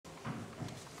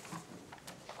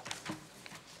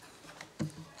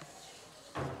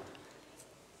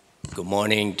Good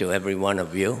morning to every one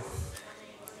of you.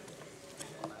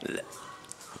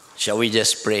 Shall we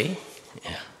just pray?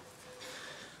 Yeah.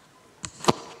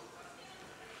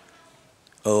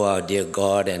 Oh, our dear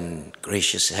God and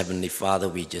gracious Heavenly Father,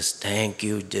 we just thank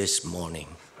you this morning.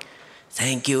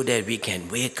 Thank you that we can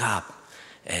wake up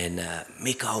and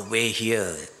make our way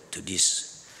here to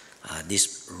this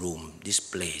room, this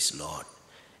place, Lord.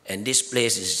 And this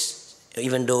place is,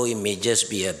 even though it may just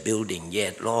be a building,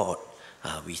 yet, Lord,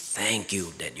 we thank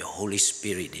you that your Holy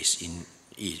Spirit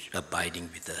is abiding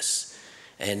with us.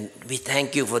 And we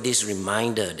thank you for this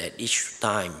reminder that each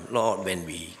time, Lord, when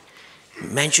we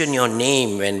mention your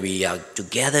name, when we are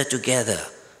together,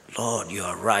 Lord, you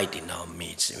are right in our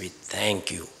midst. We thank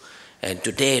you. And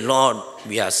today, Lord,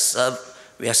 we are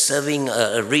serving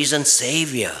a risen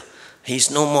Savior. He's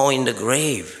no more in the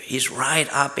grave. He's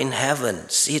right up in heaven,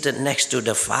 seated next to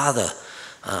the Father,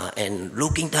 and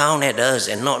looking down at us,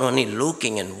 and not only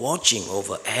looking and watching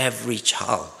over every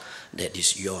child that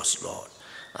is yours, Lord.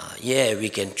 We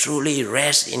can truly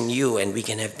rest in you, and we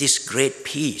can have this great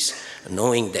peace,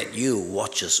 knowing that you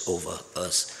watch us over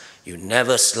us. You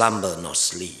never slumber nor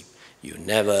sleep. You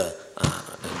never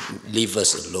leave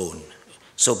us alone.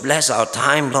 So bless our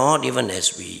time, Lord, even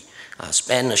as we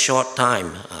spend a short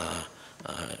time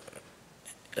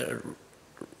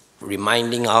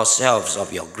reminding ourselves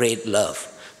of your great love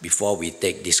before we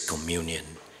take this communion.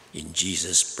 In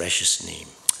Jesus' precious name,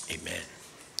 amen.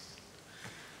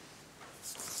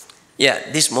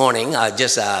 This morning,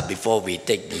 before we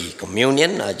take the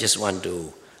communion, I just want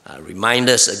to remind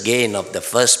us again of the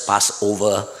first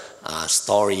Passover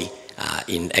story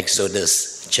in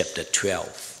Exodus chapter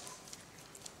 12.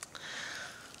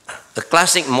 A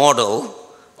classic model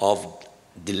of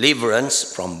deliverance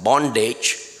from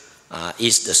bondage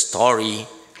is the story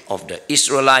of the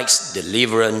Israelites'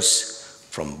 deliverance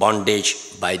from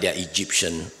bondage by their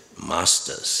Egyptian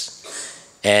masters.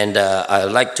 And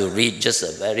I'd like to read just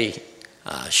a very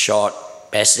short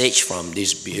passage from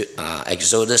this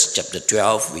Exodus chapter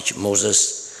 12, which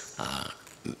Moses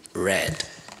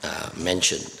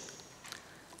mentioned.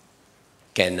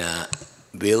 Can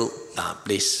Will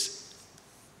please?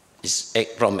 It's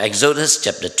from Exodus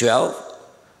chapter 12,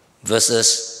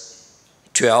 verses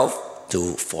 12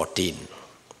 to 14.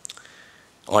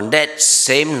 On that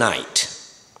same night,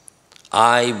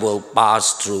 I will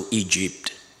pass through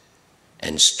Egypt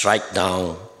and strike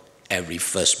down every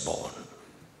firstborn,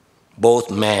 both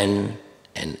man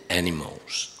and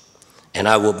animals. And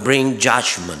I will bring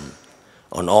judgment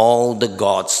on all the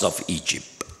gods of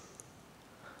Egypt.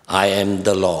 I am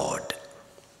the Lord.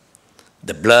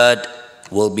 The blood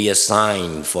will be a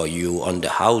sign for you on the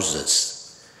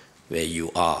houses where you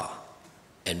are.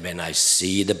 And when I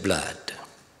see the blood,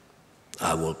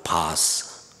 I will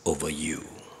pass over you.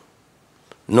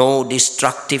 No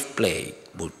destructive plague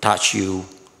will touch you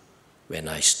when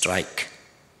I strike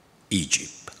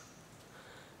Egypt.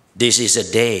 This is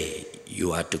a day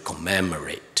you are to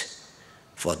commemorate.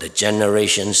 For the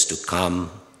generations to come,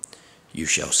 you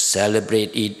shall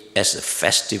celebrate it as a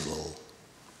festival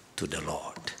to the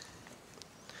Lord.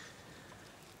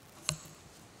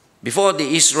 Before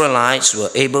the Israelites were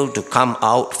able to come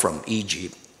out from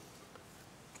Egypt,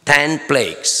 10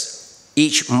 plagues,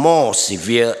 each more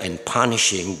severe and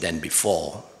punishing than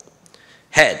before,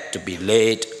 had to be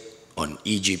laid on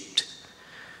Egypt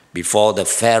before the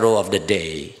Pharaoh of the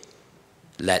day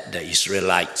let the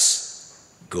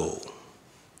Israelites go.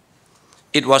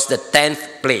 It was the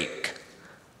 10th plague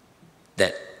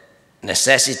that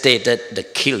necessitated the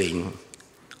killing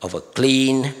of a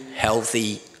clean,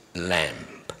 healthy lamb.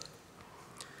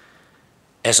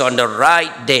 As on the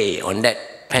right day, on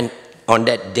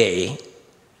that day,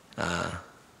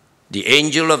 the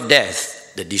angel of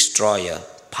death, the destroyer,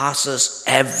 passes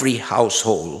every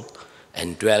household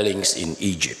and dwellings in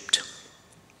Egypt.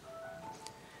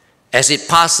 As it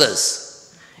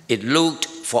passes, it looked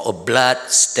for a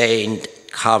blood-stained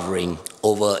covering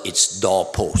over its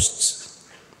doorposts.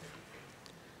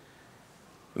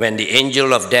 When the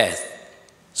angel of death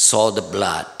saw the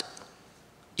blood,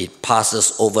 it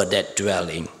passes over that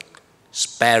dwelling,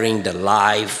 sparing the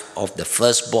life of the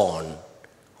firstborn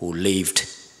who lived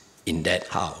in that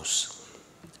house.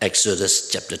 Exodus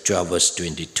chapter 12, verse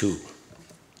 22.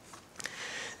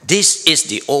 This is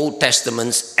the Old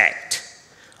Testament's act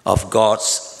of God's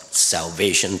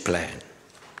salvation plan.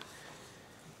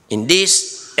 In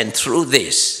this and through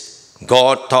this,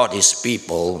 God taught his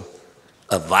people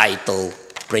a vital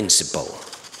principle.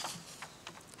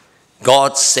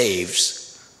 God saves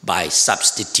by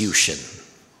substitution.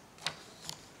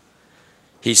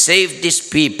 He saved these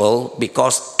people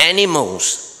because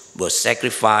animals were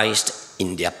sacrificed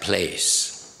in their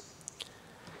place.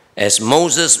 As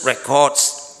Moses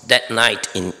records that night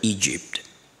in Egypt,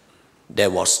 there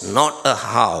was not a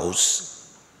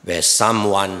house where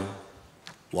someone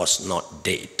was not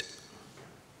dead.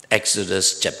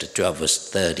 Exodus chapter 12, verse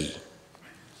 30.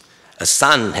 A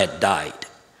son had died,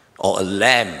 or a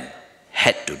lamb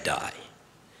had to die.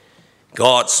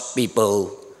 God's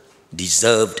people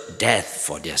deserved death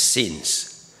for their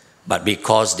sins, but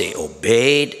because they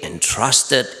obeyed and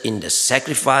trusted in the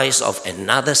sacrifice of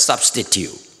another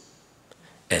substitute,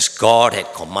 as God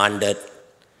had commanded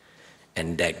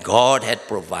and that God had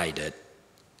provided,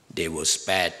 they were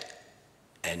spared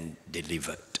and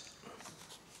delivered.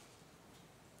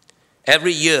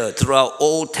 Every year throughout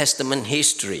Old Testament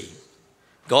history,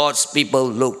 God's people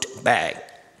looked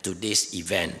back to this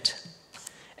event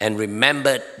and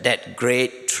remembered that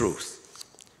great truth: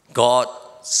 God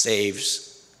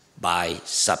saves by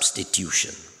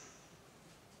substitution.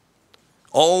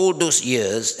 All those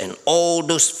years and all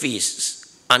those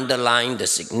feasts underline the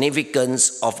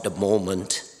significance of the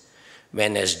moment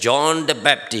when, as John the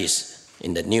Baptist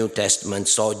in the New Testament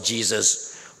saw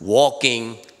Jesus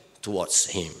walking towards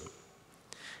him,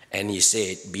 and he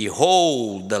said,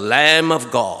 "Behold the Lamb of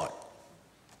God,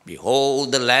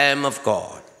 behold the Lamb of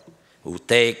God, who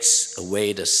takes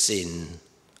away the sin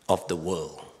of the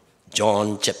world."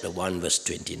 John chapter 1, verse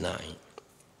 29.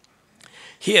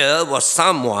 Here was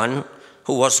someone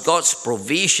who was God's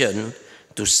provision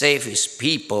to save his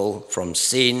people from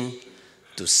sin,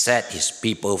 to set his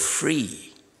people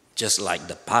free, just like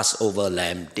the Passover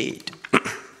lamb did.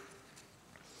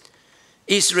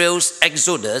 Israel's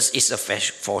exodus is a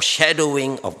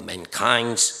foreshadowing of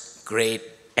mankind's great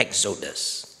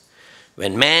exodus.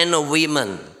 When men or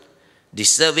women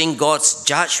deserving God's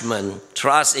judgment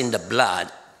trust in the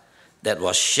blood that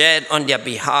was shed on their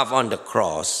behalf on the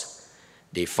cross,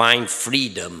 they find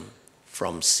freedom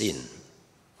from sin.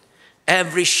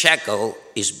 Every shackle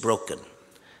is broken,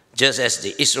 just as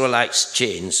the Israelites'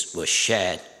 chains were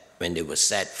shed when they were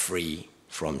set free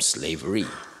from slavery.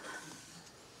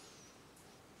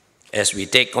 As we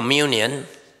take communion,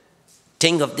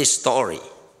 think of this story.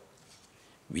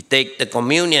 We take the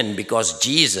communion because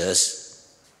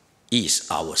Jesus is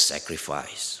our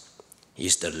sacrifice. He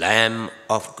is the Lamb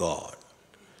of God,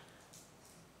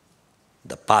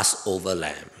 the Passover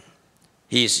Lamb.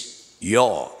 He is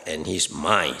your and He is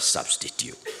my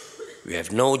substitute. We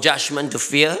have no judgment to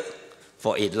fear,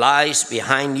 for it lies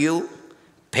behind you,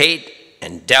 paid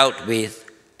and dealt with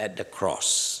at the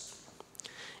cross.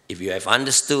 If you have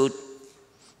understood,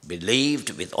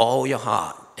 believed with all your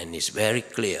heart, and it's very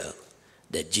clear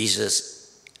that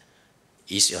Jesus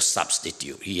is your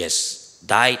substitute. He has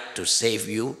died to save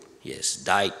you. He has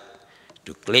died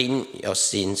to clean your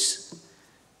sins.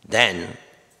 Then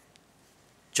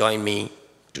join me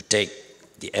to take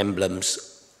the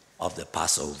emblems of the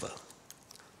Passover,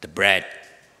 the bread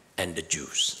and the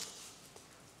juice.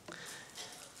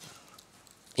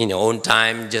 In your own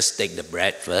time, just take the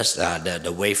bread first,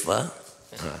 the wafer,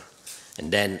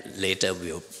 and then later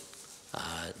we'll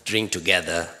drink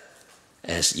together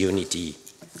as unity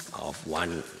of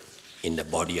one in the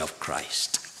body of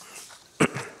Christ.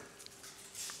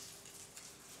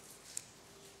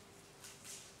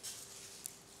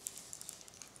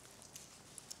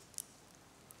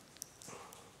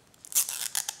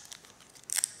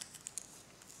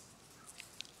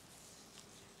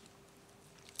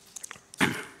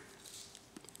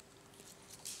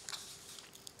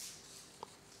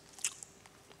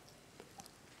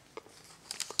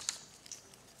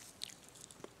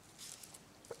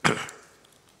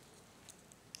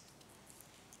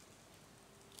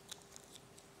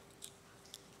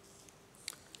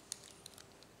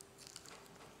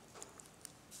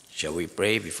 Shall we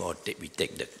pray before we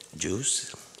take the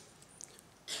juice?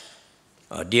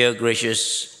 Our dear,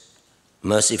 gracious,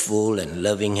 merciful, and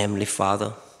loving Heavenly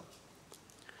Father,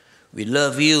 we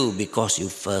love you because you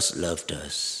first loved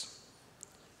us.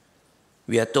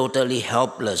 We are totally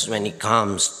helpless when it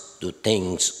comes to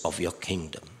things of your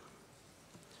kingdom.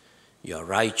 You are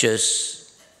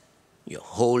righteous, you are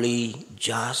holy,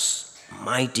 just,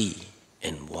 mighty,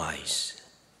 and wise.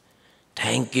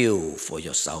 Thank you for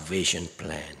your salvation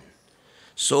plan,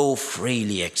 so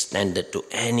freely extended to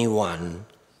anyone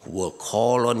who will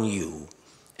call on you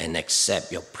and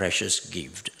accept your precious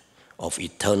gift of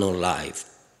eternal life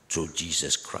through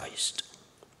Jesus Christ.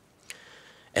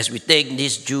 As we take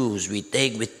this juice, we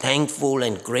take with thankful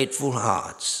and grateful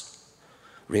hearts,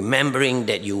 remembering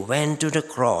that you went to the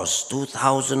cross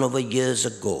 2,000 over years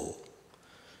ago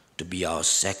to be our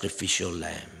sacrificial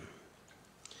lamb.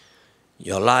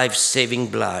 Your life-saving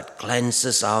blood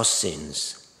cleanses our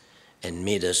sins and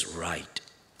made us right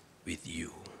with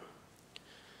you.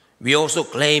 We also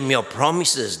claim your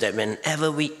promises that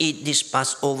whenever we eat these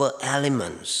Passover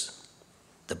elements,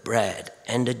 the bread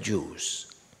and the juice,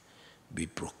 we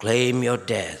proclaim your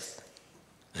death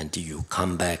until you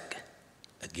come back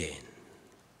again.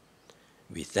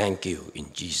 We thank you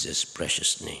in Jesus'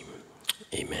 precious name.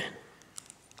 Amen.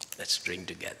 Let's drink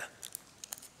together.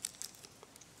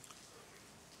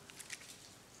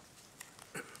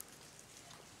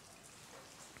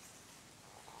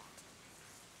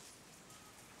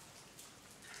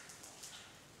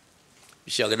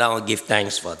 We shall now give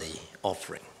thanks for the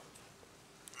offering.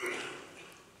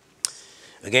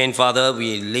 Again, Father,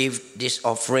 we leave this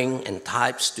offering and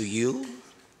tithes to you.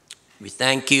 We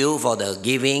thank you for the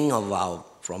giving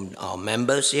from our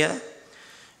members here.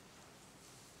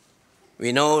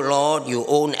 We know, Lord, you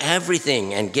own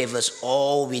everything and give us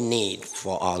all we need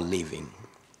for our living.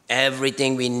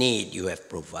 Everything we need you have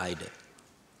provided.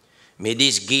 May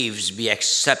these gifts be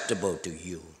acceptable to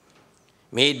you.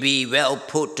 May it be well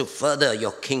put to further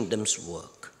your kingdom's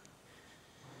work.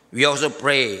 We also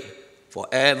pray for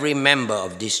every member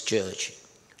of this church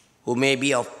who may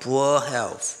be of poor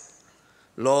health.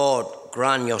 Lord,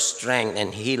 grant your strength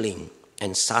and healing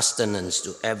and sustenance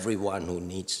to everyone who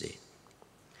needs it.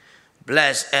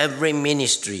 Bless every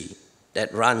ministry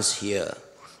that runs here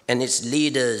and its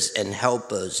leaders and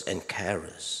helpers and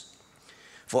carers.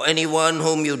 For anyone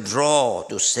whom you draw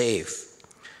to save,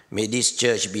 may this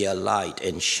church be a light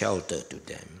and shelter to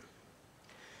them.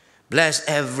 Bless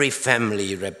every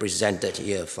family represented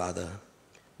here, Father,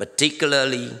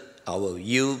 particularly our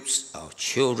youths, our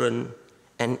children,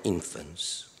 and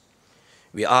infants.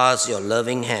 We ask your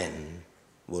loving hand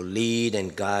will lead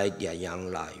and guide their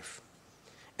young life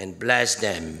and bless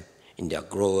them in their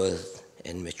growth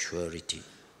and maturity.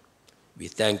 We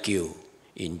thank you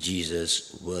in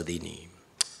Jesus' worthy name.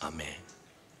 Amen.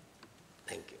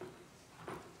 Thank you.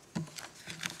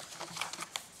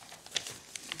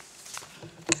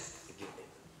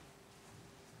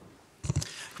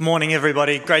 Good morning,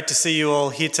 everybody. Great to see you all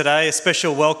here today. A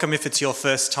special welcome if it's your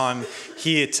first time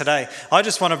here today. I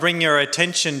just want to bring your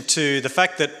attention to the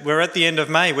fact that we're at the end of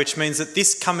May, which means that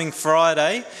this coming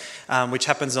Friday, which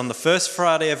happens on the first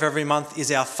Friday of every month,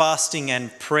 is our fasting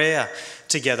and prayer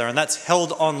together, and that's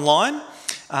held online.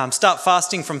 Start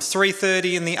fasting from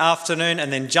 3:30 in the afternoon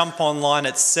and then jump online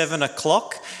at 7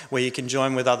 o'clock where you can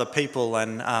join with other people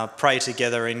and pray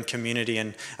together in community,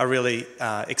 and a really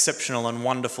exceptional and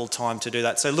wonderful time to do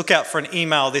that. So look out for an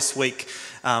email this week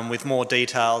with more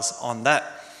details on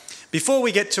that. Before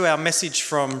we get to our message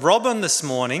from Robin this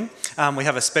morning, we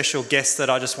have a special guest that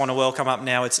I just want to welcome up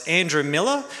now. It's Andrew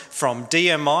Miller from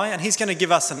DMI, and he's going to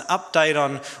give us an update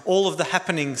on all of the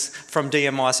happenings from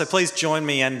DMI. So please join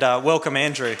me and welcome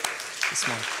Andrew this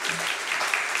morning.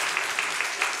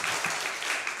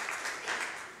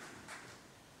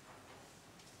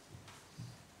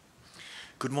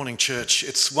 Good morning, church.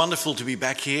 It's wonderful to be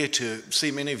back here to see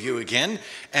many of you again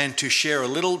and to share a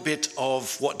little bit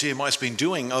of what DMI has been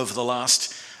doing over the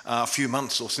last few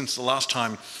months, or since the last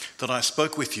time that I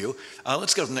spoke with you.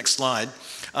 Let's go to the next slide.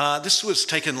 This was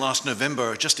taken last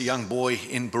November, just a young boy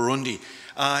in Burundi.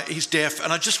 He's deaf,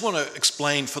 and I just want to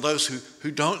explain for those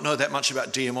who don't know that much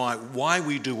about DMI why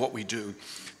we do what we do.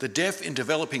 The deaf in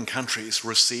developing countries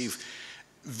receive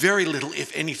very little,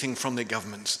 if anything, from their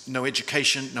governments. No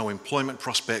education, no employment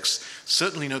prospects,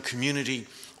 certainly no community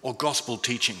or gospel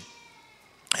teaching.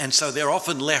 And so they're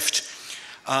often left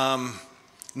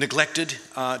neglected,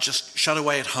 just shut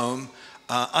away at home,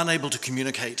 unable to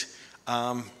communicate,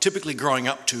 typically growing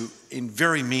up in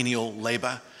very menial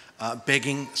labour,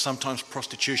 begging, sometimes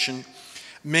prostitution.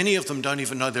 Many of them don't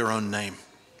even know their own name.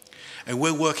 And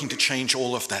we're working to change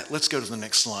all of that. Let's go to the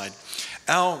next slide.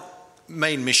 Our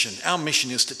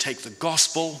mission is to take the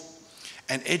gospel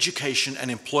and education and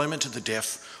employment to the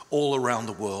deaf all around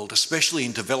the world, especially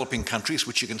in developing countries,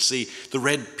 which you can see the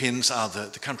red pins are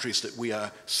the countries that we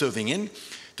are serving in,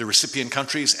 the recipient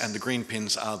countries, and the green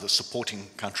pins are the supporting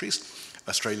countries,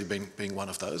 Australia being one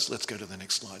of those. Let's go to the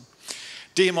next slide.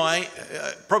 DMI,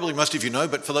 probably most of you know,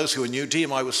 but for those who are new,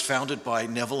 DMI was founded by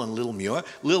Neville and Lil Muir.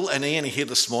 Lil and Ian are here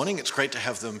this morning. It's great to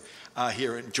have them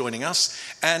here and joining us.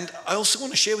 And I also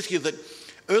want to share with you that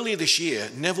earlier this year,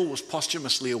 Neville was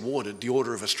posthumously awarded the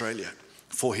Order of Australia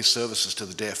for his services to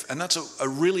the deaf. And that's a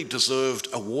really deserved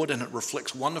award, and it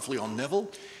reflects wonderfully on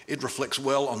Neville. It reflects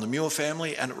well on the Muir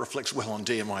family, and it reflects well on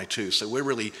DMI too. So we're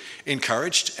really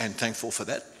encouraged and thankful for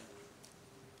that.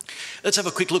 Let's have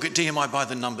a quick look at DMI by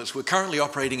the numbers. We're currently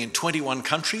operating in 21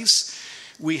 countries.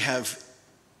 We have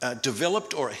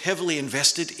developed or heavily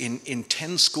invested in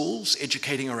 10 schools,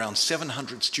 educating around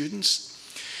 700 students.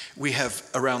 We have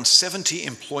around 70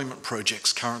 employment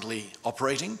projects currently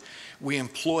operating. We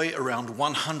employ around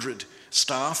 100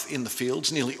 staff in the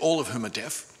fields, nearly all of whom are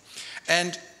deaf.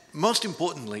 And most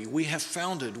importantly, we have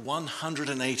founded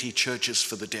 180 churches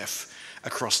for the deaf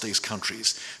across these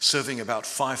countries, serving about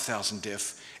 5,000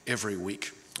 deaf every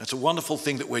week. It's a wonderful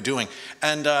thing that we're doing.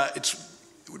 And it's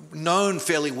known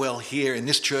fairly well here in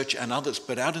this church and others,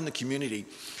 but out in the community,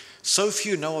 so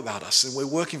few know about us, and we're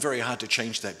working very hard to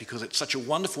change that because it's such a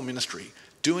wonderful ministry,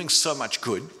 doing so much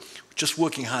good, just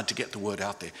working hard to get the word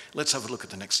out there. Let's have a look at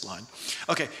the next slide.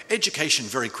 Okay, education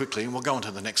very quickly, and we'll go on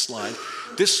to the next slide.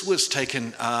 This was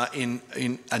taken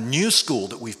in a new school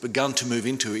that we've begun to move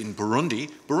into in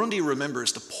Burundi. Burundi, remember,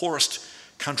 is the poorest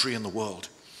country in the world.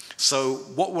 So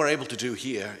what we're able to do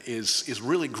here is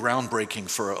really groundbreaking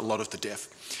for a lot of the deaf.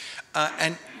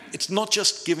 And it's not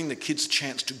just giving the kids a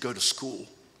chance to go to school.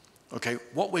 Okay,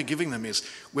 what we're giving them is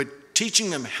we're teaching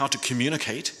them how to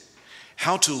communicate,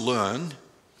 how to learn,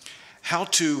 how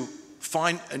to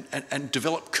find and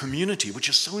develop community, which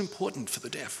is so important for the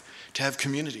deaf, to have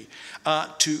community,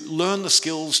 to learn the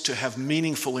skills to have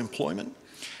meaningful employment,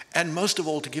 and most of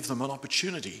all, to give them an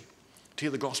opportunity to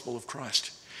hear the gospel of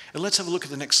Christ. And let's have a look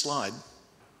at the next slide.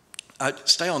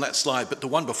 Stay on that slide, but the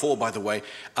one before, by the way,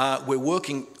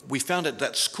 we found at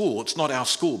that school, it's not our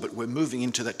school, but we're moving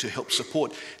into that to help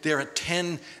support. There are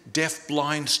 10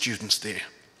 deaf-blind students there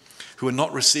who are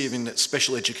not receiving that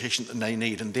special education that they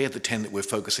need, and they're the 10 that we're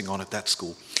focusing on at that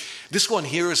school. This one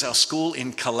here is our school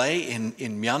in Calais in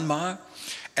Myanmar,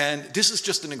 and this is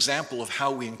just an example of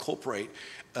how we incorporate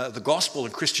the gospel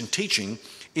and Christian teaching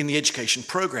in the education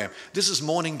program. This is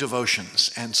morning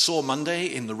devotions, and Saw Monday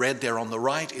in the red there on the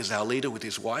right is our leader with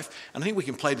his wife, and I think we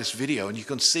can play this video and you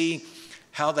can see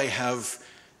how they have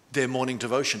their morning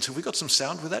devotions. Have we got some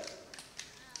sound with that?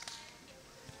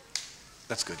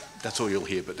 That's good. That's all you'll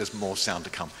hear, but there's more sound to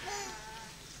come.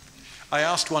 I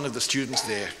asked one of the students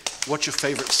there, what's your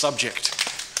favorite subject?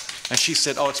 And she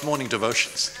said, oh, it's morning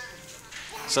devotions.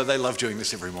 So they love doing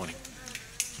this every morning.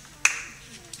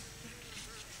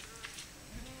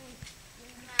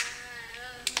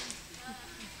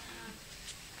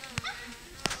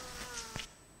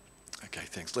 Okay,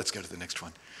 thanks. Let's go to the next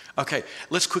one. Okay,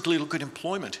 let's quickly look at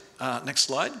employment. Next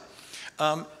slide.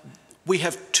 We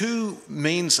have two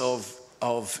means of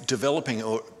developing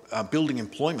or building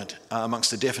employment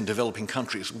amongst the deaf in developing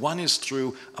countries. One is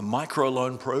through a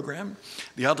microloan program.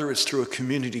 The other is through a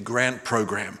community grant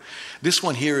program. This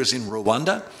one here is in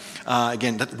Rwanda.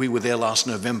 Again, we were there last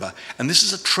November. And this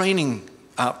is a training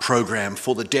program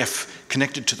for the deaf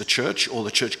connected to the church or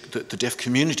the deaf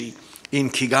community in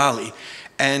Kigali.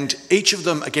 And each of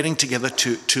them are getting together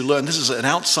to learn. This is an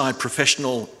outside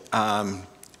professional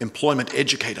employment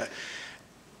educator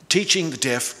teaching the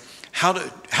deaf how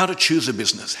to choose a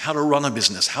business, how to run a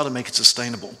business, how to make it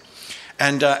sustainable.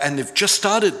 And they've just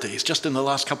started these just in the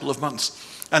last couple of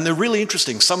months. And they're really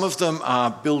interesting. Some of them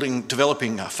are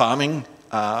developing farming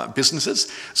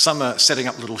businesses. Some are setting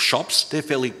up little shops. They're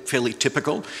fairly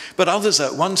typical. But others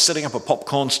are, one's setting up a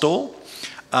popcorn stall,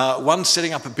 one's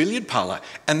setting up a billiard parlour.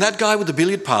 And that guy with the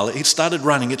billiard parlour, he started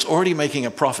running. It's already making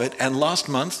a profit. And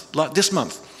this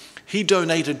month, he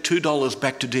donated $2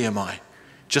 back to DMI.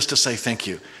 Just to say thank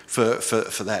you for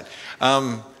that.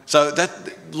 So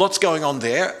lots going on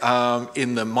there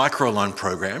in the microloan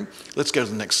program. Let's go to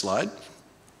the next slide.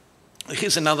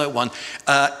 Here's another one.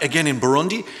 Again, in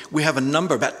Burundi, we have a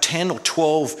number, about 10 or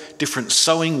 12 different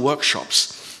sewing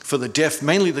workshops for the deaf,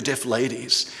 mainly the deaf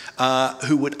ladies,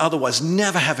 who would otherwise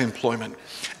never have employment.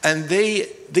 And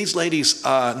these ladies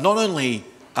are not only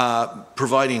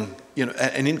providing,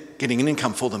 getting an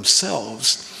income for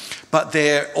themselves, but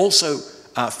they're also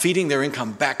feeding their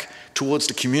income back towards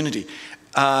the community.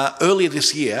 Earlier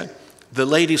this year, the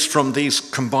ladies from these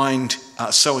combined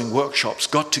sewing workshops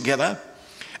got together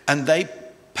and they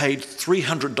paid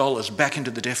 $300 back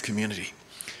into the deaf community.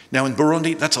 Now in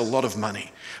Burundi, that's a lot of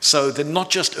money. So they're not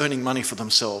just earning money for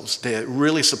themselves, they're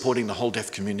really supporting the whole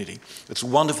deaf community. It's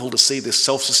wonderful to see this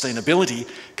self-sustainability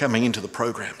coming into the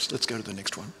programs. Let's go to the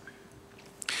next one.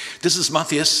 This is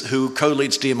Matthias, who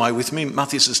co-leads DMI with me.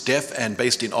 Matthias is deaf and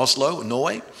based in Oslo,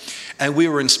 Norway. And we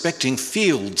were inspecting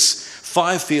fields,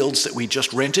 5 fields that we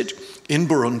just rented in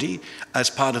Burundi as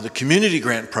part of the community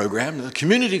grant program. The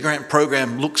community grant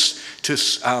program looks to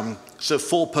serve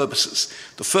 4 purposes.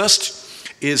 The first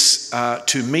is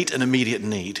to meet an immediate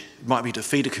need. It might be to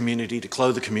feed a community, to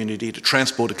clothe a community, to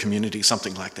transport a community,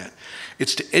 something like that.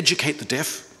 It's to educate the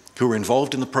deaf who are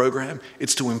involved in the program.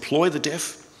 It's to employ the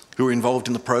deaf who are involved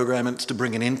in the program, and it's to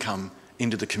bring an income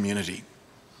into the community.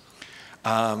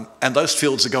 And those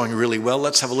fields are going really well.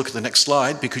 Let's have a look at the next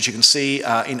slide, because you can see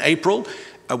in April,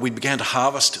 we began to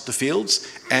harvest the fields,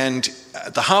 and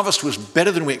the harvest was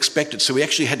better than we expected, so we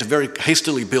actually had to very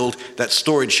hastily build that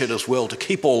storage shed as well to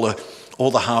keep all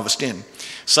the harvest in.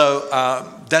 So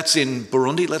that's in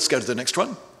Burundi. Let's go to the next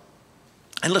one.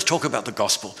 And let's talk about the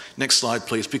gospel. Next slide,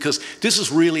 please, because this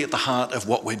is really at the heart of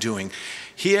what we're doing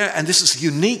here, and this is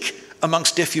unique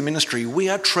amongst Deaf Youth Ministry. We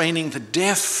are training the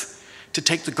deaf to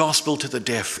take the gospel to the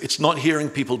deaf. It's not hearing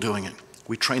people doing it.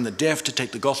 We train the deaf to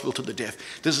take the gospel to the deaf.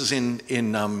 This is in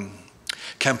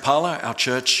Kampala, our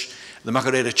church, the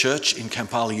Makareta Church in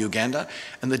Kampala, Uganda,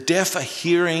 and the deaf are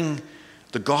hearing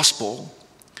the gospel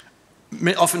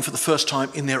often for the first time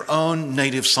in their own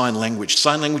native sign language.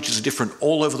 Sign languages are different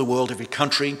all over the world, every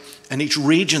country, and each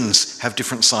regions have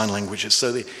different sign languages.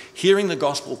 So they're hearing the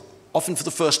gospel often for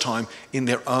the first time in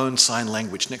their own sign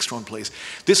language. Next one, please.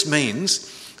 This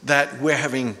means that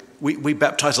we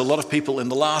baptize a lot of people. In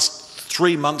the last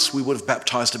 3 months, we would have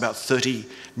baptized about 30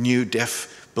 new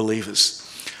deaf believers.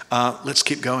 Let's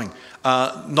keep going.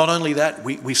 Not only that,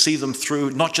 we see them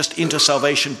through not just into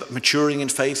salvation, but maturing in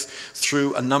faith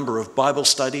through a number of Bible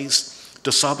studies,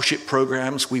 discipleship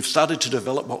programs. We've started to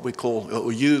develop what we call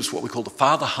the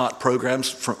Father Heart programs,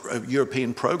 from a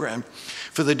European program,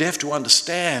 for the deaf to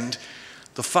understand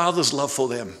the Father's love for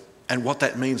them and what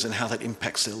that means and how that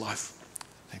impacts their life.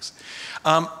 Thanks.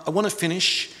 I want to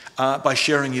finish by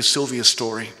sharing you Sylvia's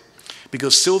story,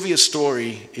 because Sylvia's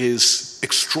story is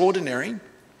extraordinary.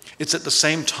 It's at the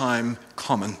same time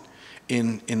common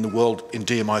in the world, in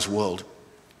DMI's world.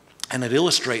 And it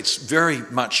illustrates very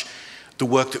much the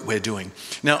work that we're doing.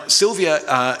 Now, Sylvia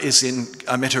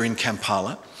I met her in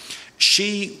Kampala.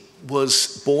 She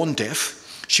was born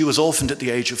deaf. She was orphaned at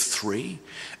the age of 3.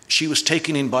 She was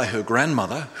taken in by her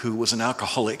grandmother, who was an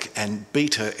alcoholic, and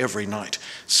beat her every night.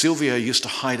 Sylvia used to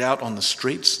hide out on the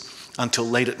streets until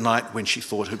late at night when she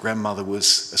thought her grandmother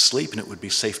was asleep and it would be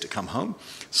safe to come home.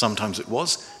 Sometimes it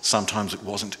was, sometimes it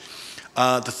wasn't.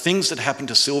 The things that happened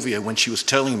to Sylvia when she was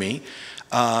telling me,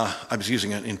 I was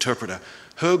using an interpreter,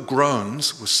 her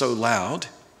groans were so loud,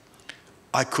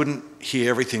 I couldn't hear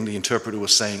everything the interpreter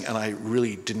was saying, and I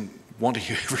really didn't want to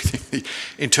hear everything the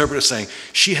interpreter was saying.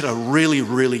 She had a really,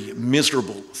 really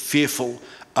miserable, fearful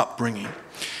upbringing.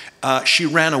 She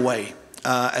ran away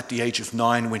at the age of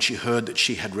 9 when she heard that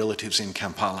she had relatives in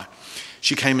Kampala.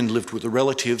 She came and lived with the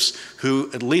relatives who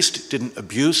at least didn't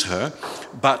abuse her,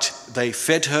 but they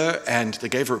fed her and they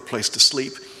gave her a place to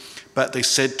sleep. But they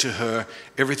said to her,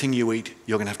 everything you eat,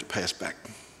 you're going to have to pay us back.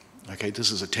 Okay, this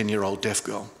is a 10-year-old deaf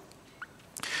girl.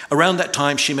 Around that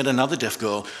time, she met another deaf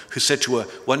girl who said to her,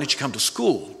 why don't you come to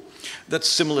school? That's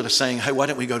similar to saying, hey, why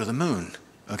don't we go to the moon?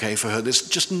 Okay, for her, there's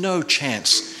just no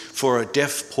chance for a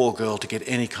deaf poor girl to get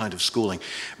any kind of schooling.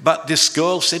 But this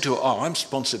girl said to her, oh, I'm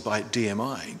sponsored by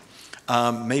DMI.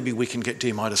 Maybe we can get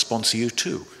DMI to sponsor you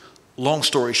too. Long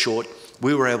story short,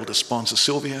 we were able to sponsor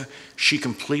Sylvia. She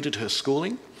completed her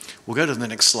schooling. We'll go to the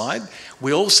next slide.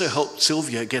 We also helped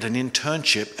Sylvia get an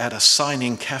internship at a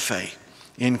signing cafe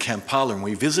in Kampala, and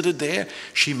we visited there.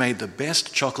 She made the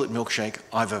best chocolate milkshake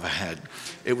I've ever had.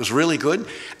 It was really good.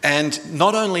 And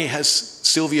not only has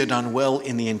Sylvia done well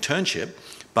in the internship,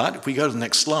 but if we go to the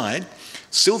next slide,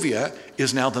 Sylvia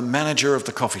is now the manager of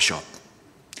the coffee shop.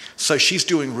 So she's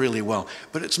doing really well.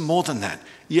 But it's more than that.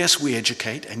 Yes, we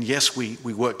educate, and yes, we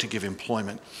work to give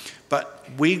employment. But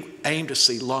we aim to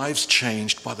see lives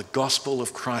changed by the gospel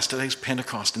of Christ. Today's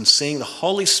Pentecost, and seeing the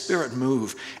Holy Spirit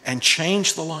move and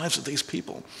change the lives of these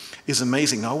people is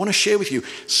amazing. Now, I want to share with you,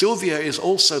 Sylvia is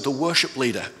also the worship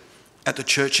leader at the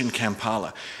church in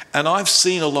Kampala. And I've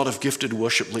seen a lot of gifted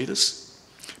worship leaders,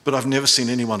 but I've never seen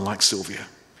anyone like Sylvia.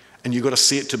 And you've got to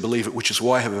see it to believe it, which is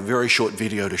why I have a very short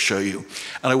video to show you.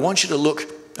 And I want you to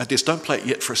look at this. Don't play it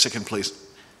yet for a second, please.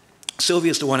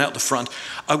 Sylvia's the one out the front.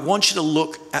 I want you to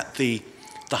look at the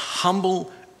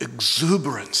humble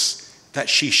exuberance that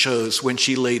she shows when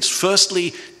she leads.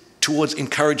 Firstly, towards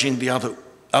encouraging the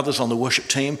others on the worship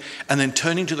team, and then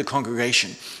turning to the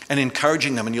congregation and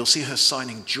encouraging them. And you'll see her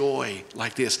signing joy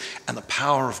like this and the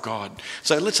power of God.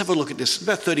 So let's have a look at this,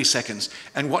 about 30 seconds,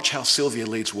 and watch how Sylvia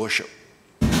leads worship.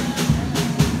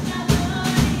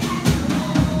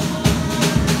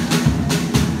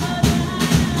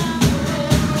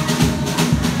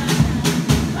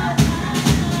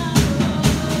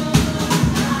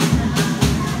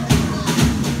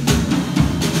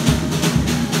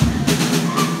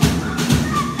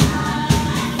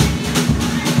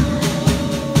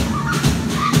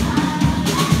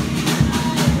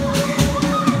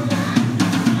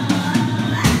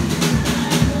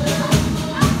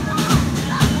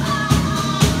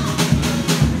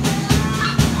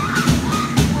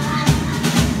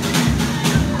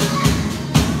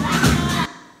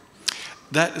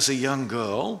 That is a young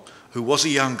girl who was a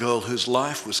young girl whose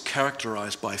life was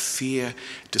characterized by fear,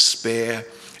 despair,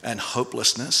 and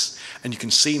hopelessness. And you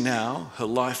can see now her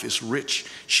life is rich.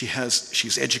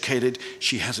 She's educated,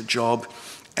 she has a job,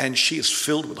 and she is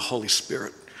filled with the Holy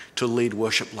Spirit to lead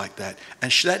worship like that.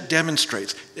 And that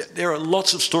demonstrates, there are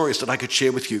lots of stories that I could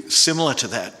share with you similar to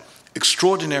that.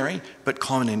 Extraordinary, but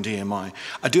common in DMI.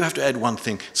 I do have to add one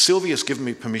thing. Sylvia has given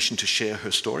me permission to share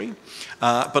her story,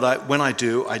 but when I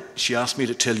do, she asked me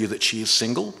to tell you that she is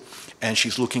single and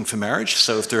she's looking for marriage.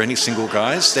 So if there are any single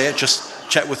guys there, just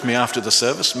chat with me after the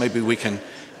service. Maybe we can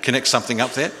connect something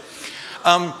up there.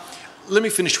 Let me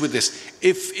finish with this.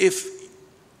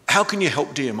 How can you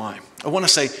help DMI? I want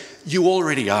to say you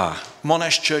already are.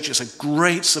 Monash Church is a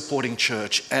great supporting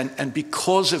church, and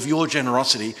because of your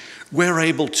generosity, we're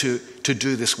able to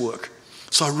do this work.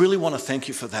 So I really want to thank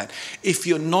you for that. If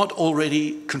you're not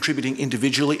already contributing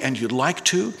individually and you'd like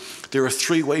to, there are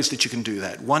 3 ways that you can do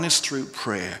that. One is through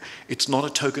prayer. It's not a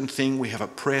token thing. We have a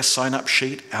prayer sign-up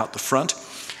sheet out the front,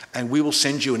 and we will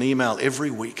send you an email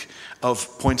every week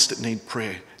of points that need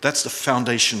prayer. That's the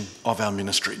foundation of our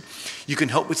ministry. You can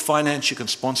help with finance, you can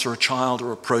sponsor a child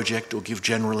or a project or give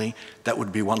generally. That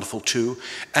would be wonderful too.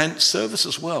 And service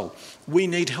as well. We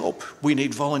need help. We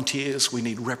need volunteers. We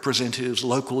need representatives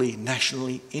locally,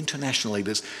 nationally, internationally.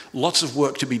 There's lots of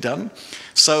work to be done.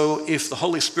 So if the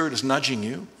Holy Spirit is nudging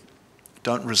you,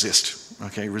 don't resist.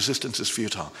 Okay, resistance is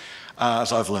futile,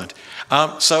 as I've learned.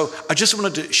 So I just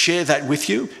wanted to share that with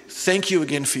you. Thank you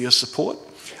again for your support.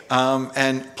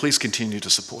 And please continue to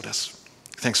support us.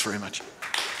 Thanks very much.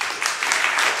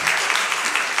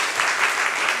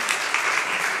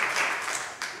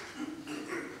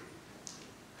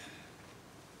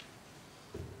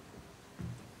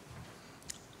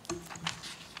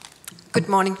 Good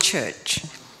morning, church.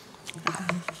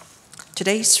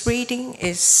 Today's reading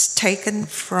is taken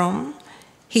from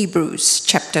Hebrews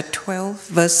chapter 12,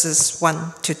 verses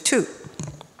 1 to 2.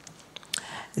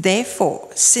 Therefore,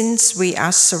 since we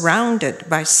are surrounded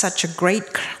by such a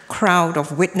great crowd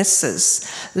of witnesses,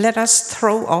 let us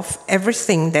throw off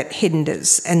everything that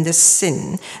hinders and the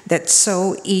sin that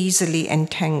so easily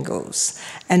entangles,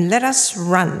 and let us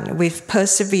run with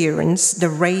perseverance the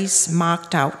race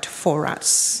marked out for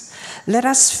us. Let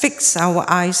us fix our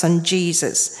eyes on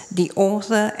Jesus, the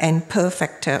author and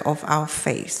perfecter of our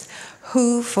faith,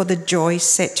 who for the joy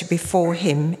set before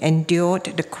him endured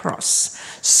the cross,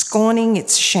 scorning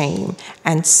its shame,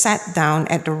 and sat down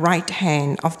at the right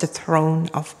hand of the throne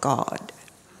of God.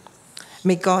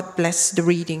 May God bless the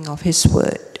reading of his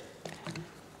word.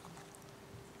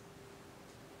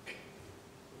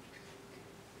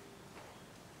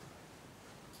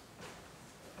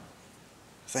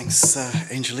 Thanks,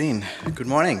 Angeline. Good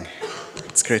morning.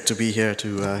 It's great to be here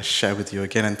to share with you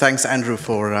again. And thanks, Andrew,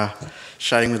 for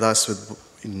sharing with us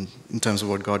in terms of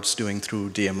what God's doing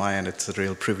through DMI. And it's a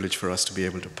real privilege for us to be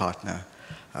able to partner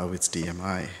with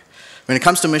DMI. When it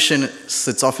comes to mission,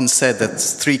 it's often said that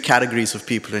there's 3 categories of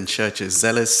people in churches: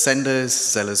 zealous senders,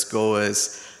 zealous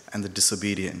goers, and the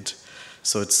disobedient.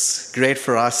 So it's great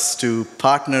for us to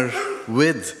partner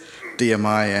with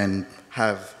DMI and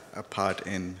have a part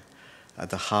in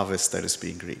the harvest that is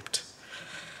being reaped.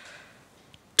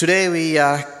 Today we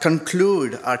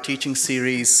conclude our teaching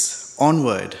series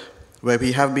Onward, where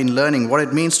we have been learning what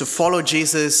it means to follow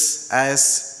Jesus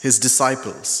as his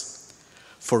disciples.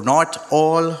 For not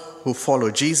all who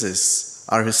follow Jesus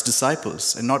are his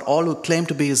disciples, and not all who claim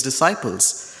to be his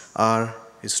disciples are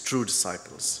his true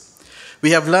disciples.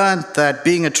 We have learned that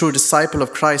being a true disciple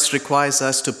of Christ requires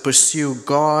us to pursue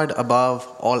God above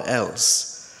all else,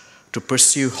 to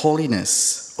pursue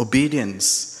holiness,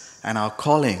 obedience, and our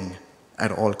calling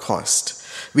at all cost.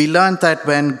 We learned that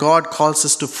when God calls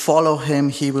us to follow him,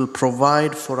 he will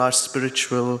provide for our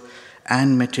spiritual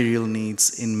and material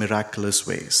needs in miraculous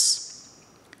ways.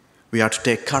 We are to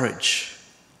take courage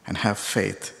and have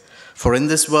faith, for in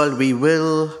this world we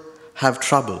will have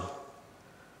trouble,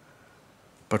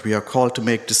 but we are called to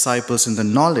make disciples in the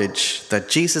knowledge that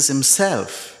Jesus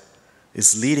himself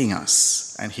is leading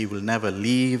us, and he will never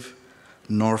leave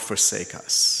nor forsake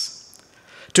us.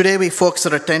 Today we focus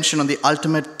our attention on the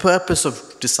ultimate purpose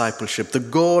of discipleship, the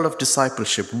goal of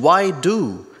discipleship. Why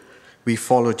do we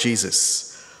follow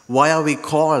Jesus? Why are we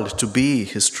called to be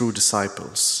his true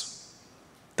disciples?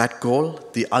 That goal,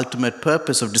 the ultimate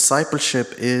purpose of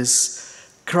discipleship, is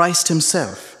Christ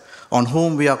himself, on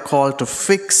whom we are called to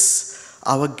fix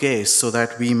our gaze so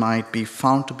that we might be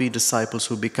found to be disciples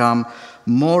who become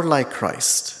more like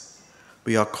Christ.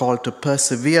 We are called to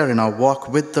persevere in our walk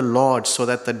with the Lord so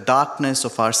that the darkness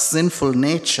of our sinful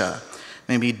nature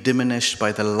may be diminished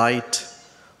by the light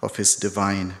of his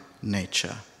divine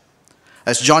nature.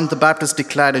 As John the Baptist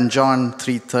declared in John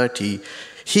 3:30,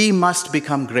 he must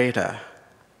become greater,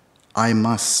 I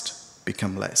must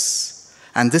become less.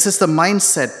 And this is the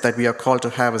mindset that we are called to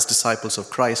have as disciples of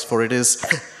Christ, for it is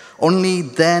only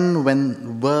then when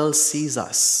the world sees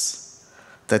us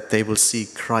that they will see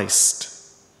Christ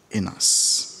in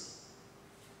us.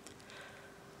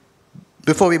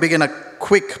 Before we begin, a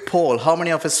quick poll. How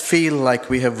many of us feel like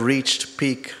we have reached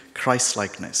peak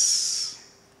Christ-likeness?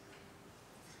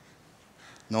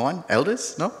 No one?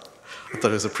 Elders? No? I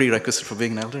thought it was a prerequisite for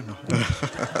being an elder. No.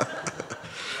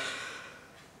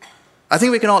 I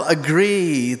think we can all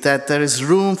agree that there is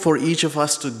room for each of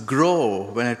us to grow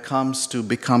when it comes to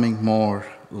becoming more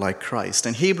like Christ.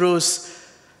 And Hebrews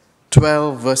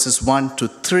 12 verses 1 to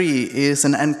 3 is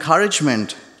an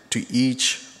encouragement to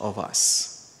each of us.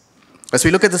 As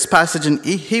we look at this passage in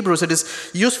Hebrews, it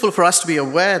is useful for us to be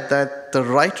aware that the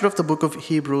writer of the book of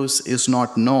Hebrews is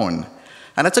not known.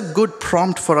 And that's a good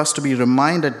prompt for us to be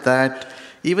reminded that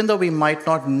even though we might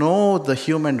not know the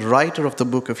human writer of the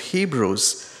book of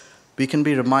Hebrews, we can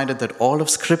be reminded that all of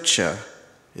Scripture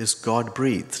is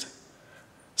God-breathed.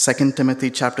 2 Timothy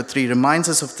chapter 3 reminds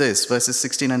us of this, verses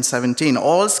 16 and 17.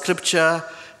 All Scripture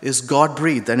is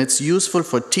God-breathed, and it's useful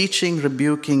for teaching,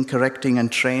 rebuking, correcting, and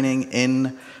training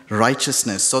in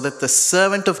righteousness, so that the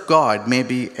servant of God may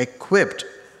be equipped,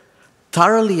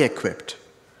 thoroughly equipped,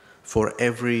 for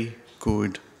every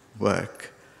good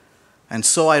work. And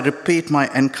so I repeat my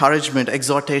encouragement,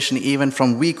 exhortation, even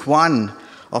from week 1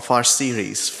 of our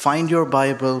series. Find your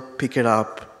Bible, pick it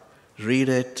up, read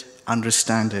it,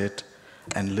 understand it,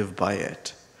 and live by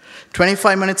it.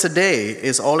 25 minutes a day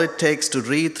is all it takes to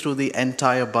read through the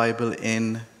entire Bible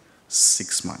in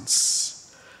 6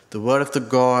 months. The word of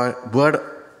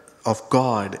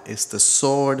God is the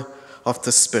sword of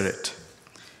the Spirit.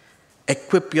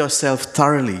 Equip yourself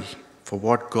thoroughly for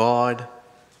what God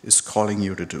is calling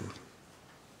you to do.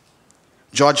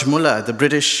 George Muller, the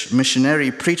British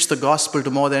missionary, preached the gospel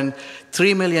to more than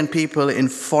 3 million people in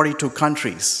 42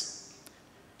 countries.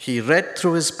 He read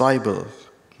through his Bible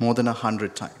more than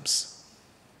 100 times.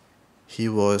 He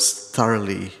was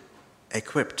thoroughly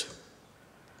equipped.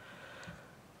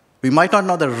 We might not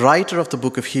know the writer of the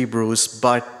book of Hebrews,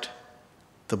 but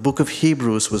the book of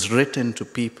Hebrews was written to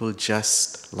people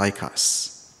just like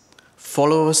us,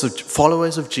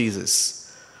 followers of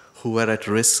Jesus who were at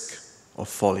risk of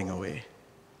falling away.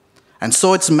 And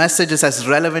so its message is as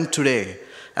relevant today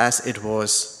as it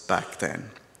was back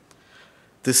then.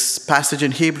 This passage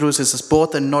in Hebrews is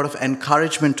both a note of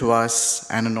encouragement to us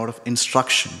and a note of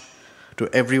instruction to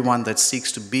everyone that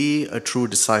seeks to be a true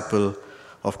disciple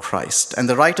of Christ. And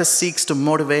the writer seeks to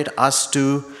motivate us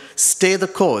to stay the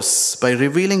course by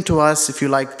revealing to us, if you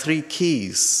like, 3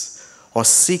 keys or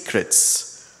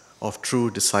secrets of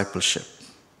true discipleship.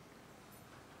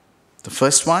 The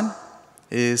first one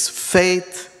is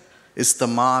faith is the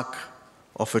mark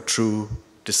of a true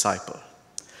disciple.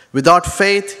 Without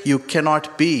faith, you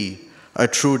cannot be a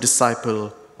true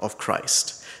disciple of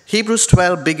Christ. Hebrews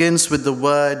 12 begins with the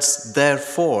words,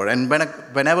 therefore. And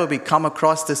whenever we come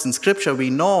across this in Scripture, we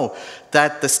know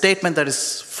that the statement that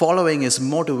is following is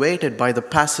motivated by the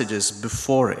passages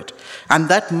before it. And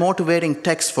that motivating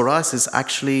text for us is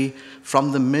actually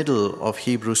from the middle of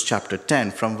Hebrews chapter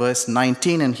 10, from verse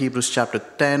 19 in Hebrews chapter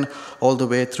 10 all the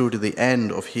way through to the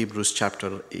end of Hebrews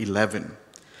chapter 11.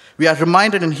 We are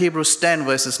reminded in Hebrews 10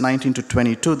 verses 19 to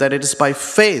 22 that it is by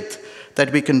faith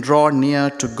that we can draw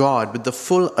near to God with the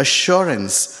full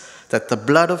assurance that the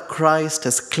blood of Christ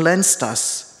has cleansed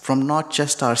us from not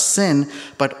just our sin,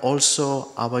 but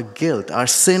also our guilt. Our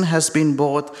sin has been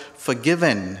both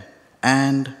forgiven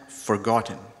and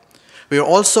forgotten. We are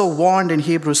also warned in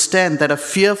Hebrews 10 that a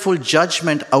fearful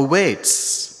judgment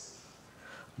awaits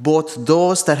both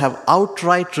those that have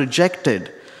outright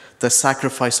rejected the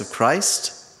sacrifice of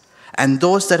Christ and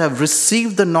those that have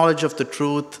received the knowledge of the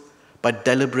truth but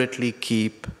deliberately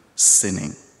keep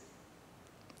sinning.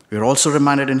 We are also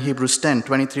reminded in Hebrews 10,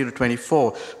 23 to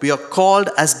 24, we are called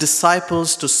as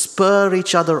disciples to spur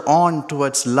each other on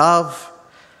towards love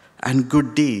and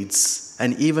good deeds,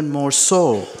 and even more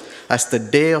so as the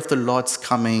day of the Lord's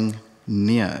coming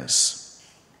nears,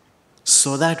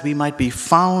 so that we might be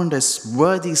found as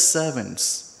worthy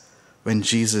servants when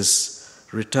Jesus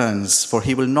returns. For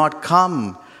he will not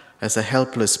come as a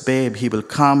helpless babe, he will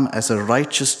come as a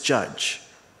righteous judge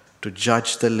to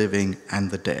judge the living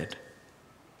and the dead.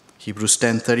 Hebrews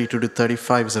 10, 32 to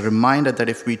 35 is a reminder that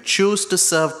if we choose to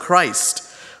serve Christ,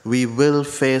 we will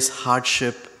face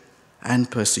hardship and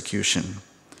persecution.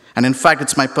 And in fact,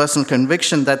 it's my personal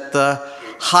conviction that the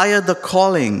higher the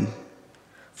calling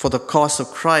for the cause of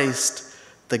Christ,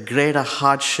 the greater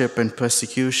hardship and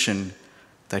persecution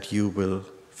that you will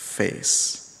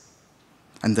face.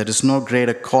 And there is no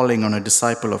greater calling on a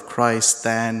disciple of Christ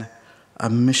than a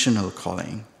missional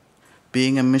calling.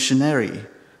 Being a missionary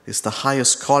is the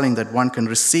highest calling that one can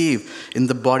receive in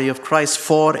the body of Christ,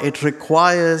 for it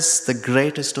requires the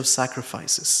greatest of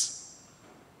sacrifices.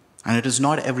 And it is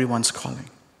not everyone's calling.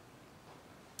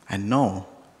 And no,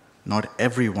 not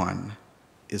everyone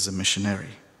is a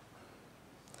missionary.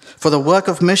 For the work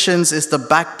of missions is the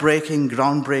back-breaking,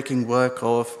 groundbreaking work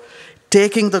of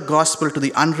taking the gospel to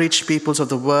the unreached peoples of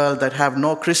the world that have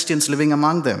no Christians living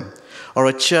among them, or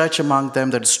a church among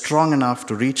them that is strong enough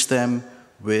to reach them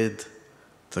with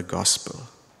the gospel.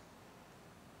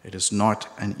 It is not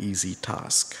an easy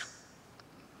task.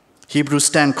 Hebrews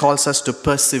 10 calls us to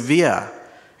persevere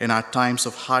in our times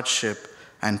of hardship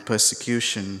and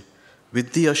persecution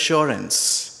with the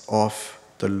assurance of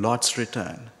the Lord's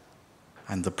return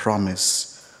and the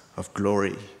promise of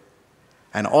glory.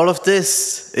 And all of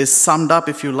this is summed up,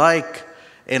 if you like,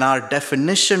 in our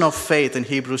definition of faith in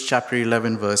Hebrews chapter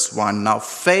 11, verse 1. Now,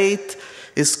 faith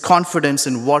is confidence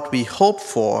in what we hope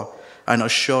for and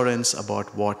assurance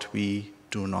about what we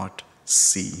do not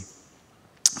see.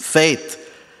 Faith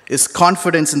is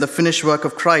confidence in the finished work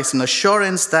of Christ and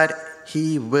assurance that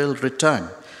he will return.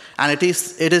 And it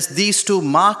is these two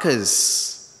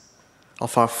markers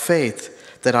of our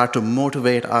faith that are to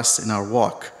motivate us in our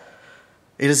walk.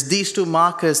 It is these two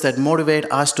markers that motivate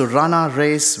us to run our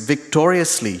race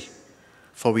victoriously,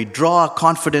 for we draw our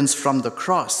confidence from the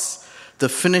cross, the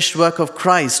finished work of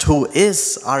Christ, who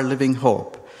is our living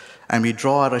hope, and we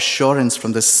draw our assurance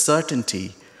from the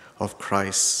certainty of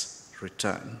Christ's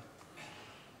return.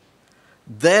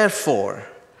 Therefore,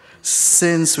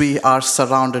 since we are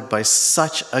surrounded by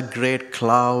such a great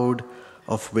cloud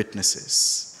of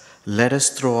witnesses, let us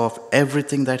throw off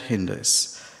everything that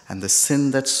hinders and the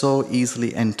sin that so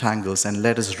easily entangles, and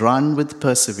let us run with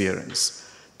perseverance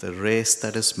the race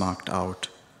that is marked out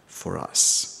for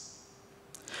us.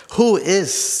 Who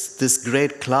is this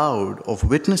great cloud of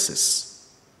witnesses?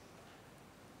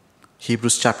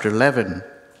 Hebrews chapter 11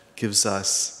 gives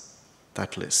us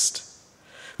that list.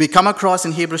 We come across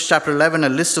in Hebrews chapter 11 a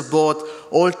list of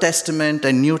both Old Testament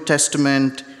and New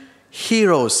Testament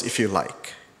heroes, if you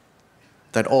like,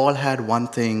 that all had one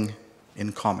thing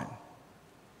in common: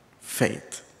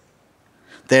 faith.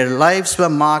 Their lives were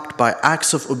marked by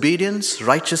acts of obedience,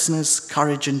 righteousness,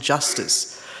 courage, and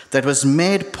justice that was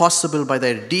made possible by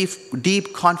their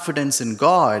deep confidence in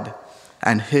God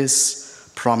and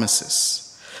his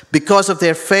promises. Because of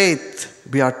their faith,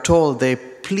 we are told they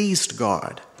pleased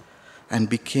God and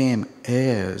became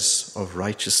heirs of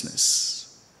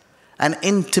righteousness. An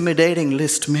intimidating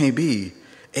list may be: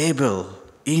 Abel,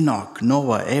 Enoch,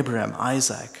 Noah, Abraham,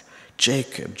 Isaac,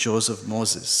 Jacob, Joseph,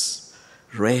 Moses,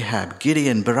 Rahab,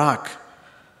 Gideon, Barak,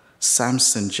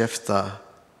 Samson, Jephthah,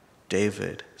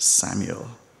 David, Samuel.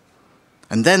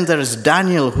 And then there is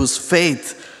Daniel, whose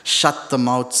faith shut the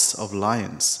mouths of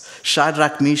lions.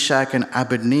 Shadrach, Meshach, and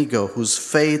Abednego, whose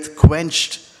faith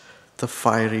quenched the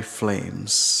fiery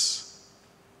flames.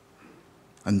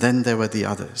 And then there were the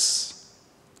others.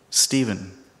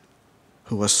 Stephen,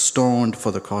 who was stoned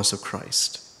for the cause of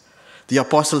Christ. The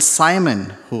apostle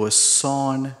Simon, who was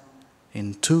sawn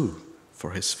in two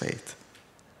for his faith.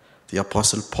 The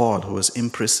apostle Paul, who was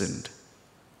imprisoned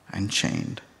and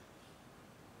chained.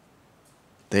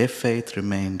 Their faith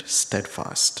remained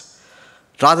steadfast.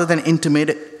 Rather than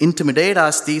intimidate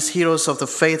us, these heroes of the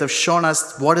faith have shown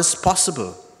us what is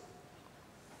possible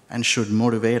and should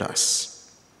motivate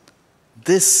us.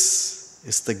 This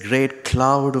is the great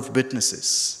cloud of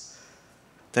witnesses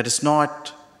that is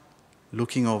not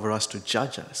looking over us to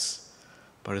judge us,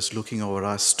 but is looking over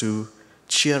us to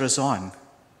cheer us on,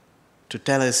 to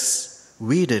tell us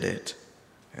we did it,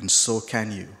 and so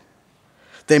can you.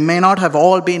 They may not have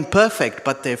all been perfect,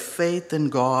 but their faith in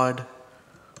God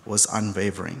was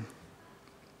unwavering.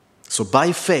 So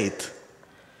by faith,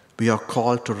 we are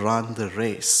called to run the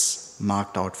race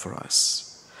marked out for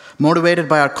us, motivated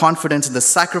by our confidence in the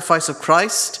sacrifice of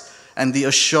Christ and the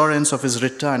assurance of his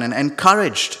return, and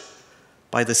encouraged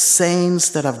by the saints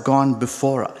that have gone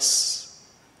before us.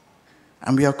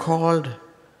 And we are called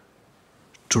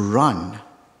to run,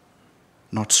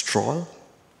 not stroll,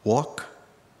 walk,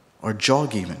 or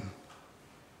jog even.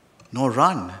 No,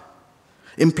 run,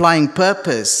 implying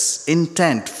purpose,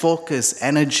 intent, focus,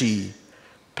 energy,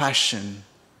 passion,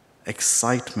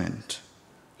 excitement,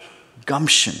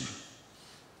 gumption.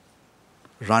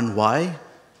 Run why?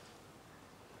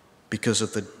 Because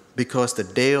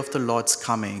the day of the Lord's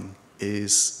coming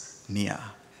is near.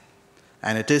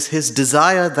 And it is his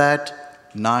desire that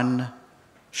none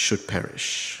should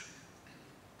perish.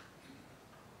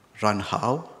 Run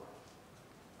how?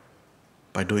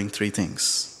 By doing three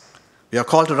things. We are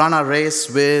called to run our race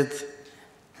with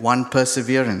 1,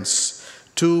 perseverance,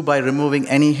 2, by removing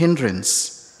any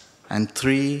hindrance, and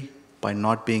 3, by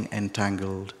not being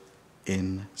entangled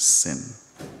in sin.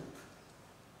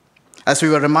 As we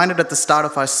were reminded at the start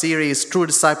of our series, true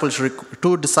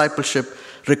discipleship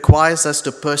requires us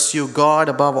to pursue God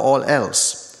above all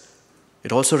else.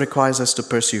 It also requires us to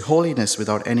pursue holiness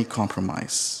without any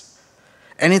compromise.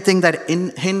 Anything that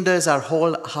hinders our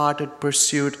wholehearted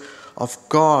pursuit of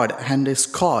God and His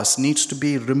cause needs to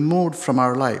be removed from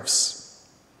our lives.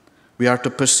 We are to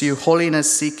pursue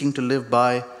holiness, seeking to live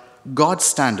by God's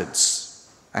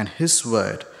standards and His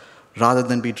word, rather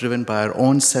than be driven by our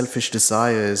own selfish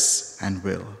desires and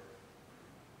will.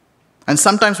 And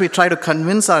sometimes we try to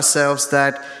convince ourselves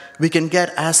that we can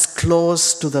get as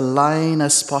close to the line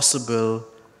as possible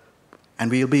and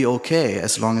we'll be okay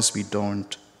as long as we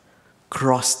don't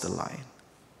cross the line.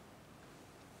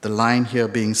 The line here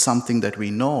being something that we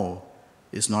know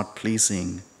is not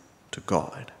pleasing to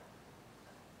God.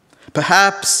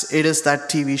 Perhaps it is that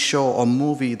TV show or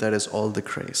movie that is all the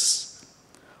craze,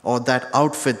 or that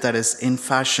outfit that is in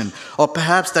fashion, or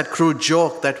perhaps that crude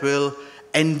joke that will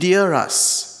endear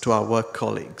us to our work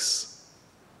colleagues.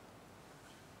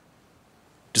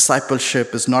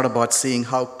 Discipleship is not about seeing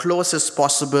how close as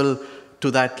possible to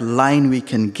that line we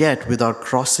can get without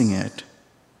crossing it.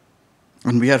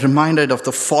 And we are reminded of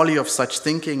the folly of such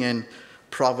thinking in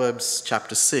Proverbs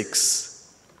chapter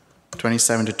 6,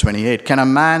 27 to 28. Can a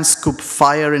man scoop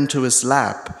fire into his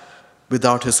lap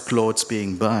without his clothes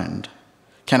being burned?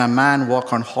 Can a man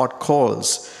walk on hot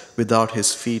coals without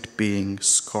his feet being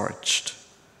scorched?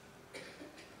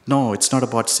 No, it's not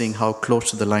about seeing how close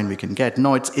to the line we can get.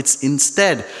 No, it's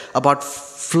instead about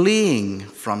fleeing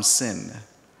from sin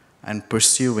and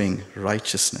pursuing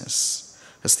righteousness,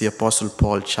 as the Apostle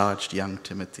Paul charged young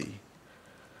Timothy.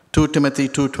 2 Timothy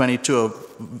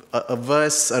 2:22, a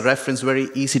verse, a reference very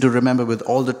easy to remember with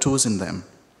all the twos in them.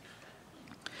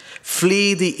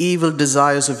 Flee the evil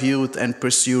desires of youth and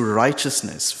pursue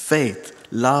righteousness, faith,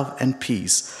 love, and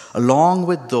peace, along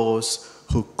with those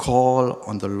who call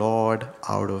on the Lord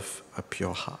out of a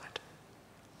pure heart.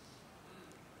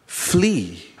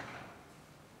 Flee.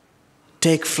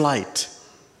 Take flight.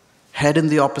 Head in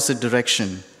the opposite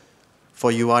direction,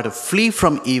 for you are to flee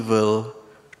from evil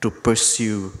to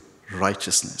pursue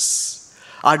righteousness.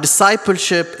 Our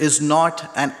discipleship is not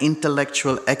an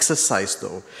intellectual exercise,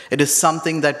 though. It is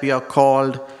something that we are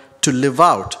called to live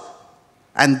out.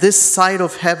 And this side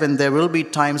of heaven, there will be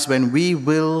times when we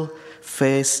will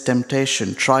face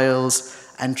temptation, trials,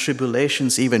 and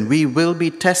tribulations even. We will be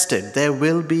tested. There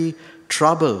will be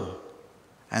trouble.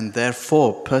 And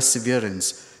therefore,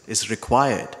 perseverance is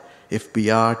required if we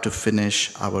are to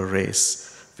finish our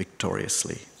race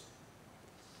victoriously.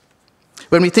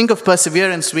 When we think of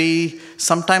perseverance, we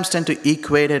sometimes tend to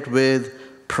equate it with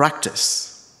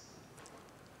practice.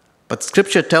 But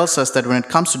Scripture tells us that when it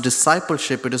comes to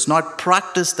discipleship, it is not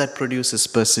practice that produces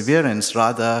perseverance.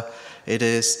 Rather, it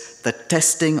is the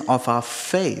testing of our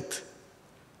faith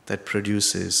that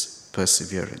produces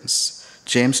perseverance.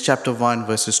 James chapter 1,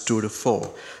 verses 2 to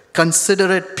 4. Consider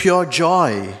it pure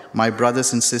joy, my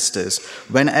brothers and sisters,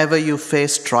 whenever you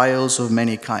face trials of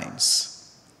many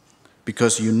kinds,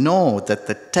 because you know that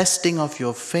the testing of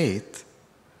your faith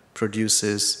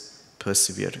produces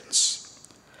perseverance.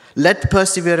 Let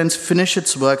perseverance finish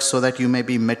its work so that you may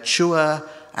be mature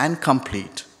and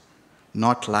complete,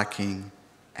 not lacking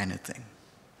anything.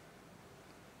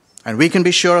 And we can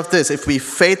be sure of this: if we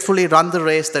faithfully run the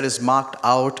race that is marked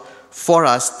out for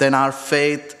us, then our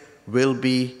faith will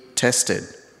be tested.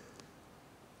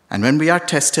 And when we are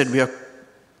tested, we are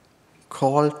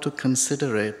called to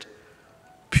consider it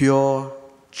pure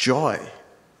joy.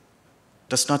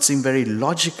 Does not seem very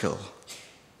logical.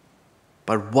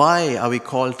 But why are we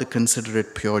called to consider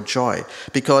it pure joy?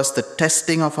 Because the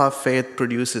testing of our faith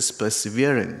produces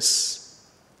perseverance,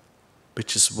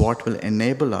 which is what will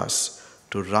enable us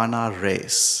to run our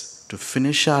race, to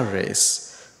finish our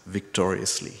race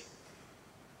victoriously.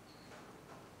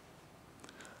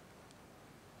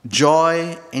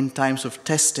 Joy in times of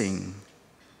testing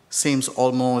seems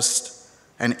almost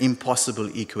an impossible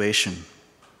equation.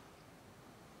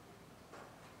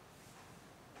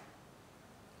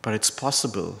 But it's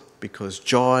possible because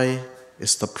joy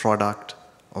is the product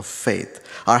of faith.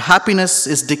 Our happiness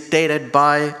is dictated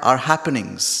by our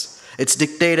happenings. It's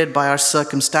dictated by our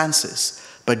circumstances.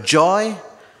 But joy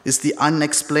is the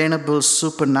unexplainable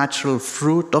supernatural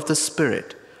fruit of the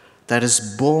Spirit that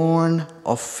is born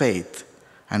of faith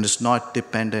and is not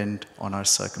dependent on our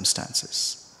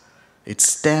circumstances. It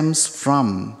stems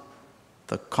from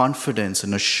the confidence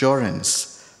and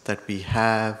assurance that we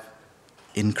have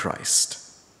in Christ.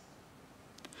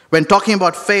 When talking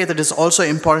about faith, it is also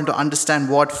important to understand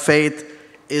what faith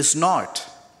is not.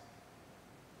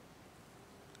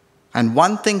 And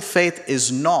one thing faith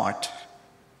is not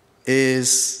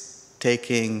is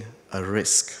taking a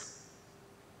risk.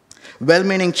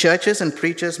 Well-meaning churches and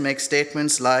preachers make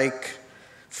statements like,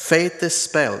 faith is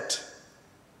spelled,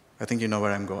 I think you know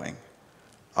where I'm going,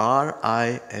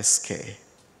 R-I-S-K.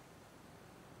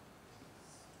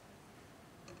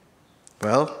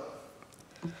 Well,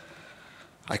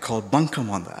 I call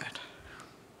bunkum on that.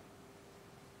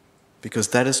 Because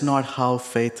that is not how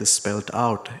faith is spelled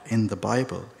out in the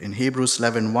Bible. In Hebrews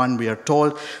 11:1, we are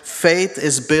told faith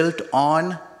is built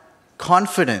on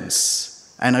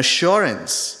confidence and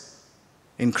assurance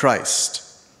in Christ.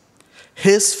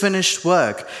 His finished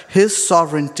work, His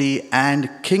sovereignty and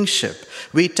kingship.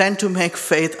 We tend to make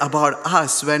faith about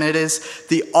us when it is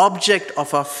the object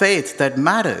of our faith that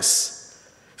matters.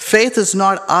 Faith is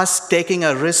not us taking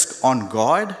a risk on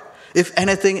God. If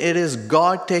anything, it is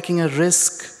God taking a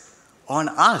risk on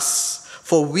us.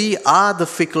 For we are the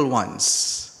fickle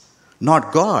ones,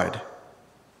 not God.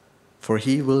 For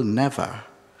He will never,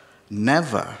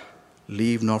 never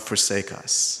leave nor forsake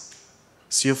us.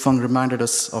 Siu Feng reminded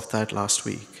us of that last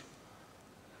week.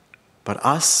 But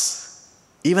us,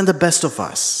 even the best of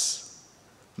us,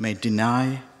 may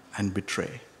deny and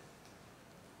betray.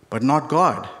 But not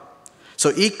God.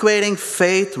 So equating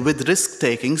faith with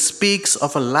risk-taking speaks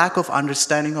of a lack of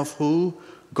understanding of who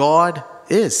God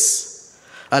is,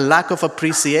 a lack of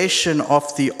appreciation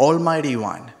of the Almighty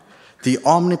One, the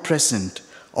omnipresent,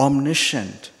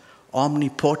 omniscient,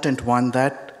 omnipotent One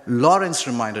that Lawrence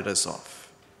reminded us of.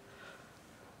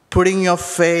 Putting your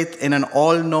faith in an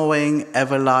all-knowing,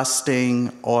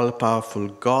 everlasting, all-powerful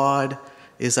God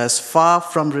is as far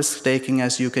from risk-taking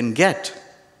as you can get.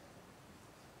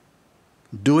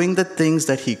 Doing the things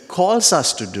that He calls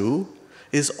us to do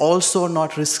is also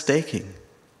not risk-taking.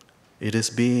 It is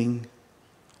being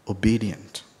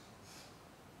obedient.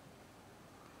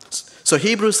 So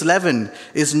Hebrews 11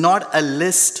 is not a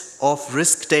list of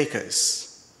risk-takers.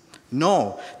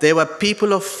 No, they were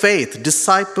people of faith,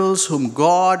 disciples whom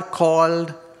God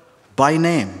called by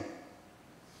name.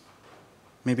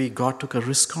 Maybe God took a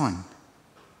risk on,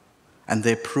 and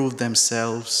they proved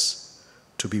themselves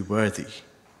to be worthy.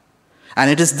 And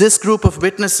it is this group of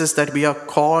witnesses that we are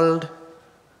called,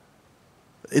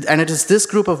 and it is this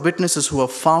group of witnesses who are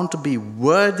found to be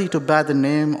worthy to bear the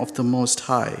name of the Most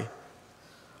High,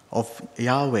 of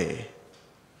Yahweh.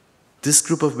 This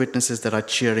group of witnesses that are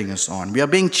cheering us on. We are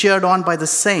being cheered on by the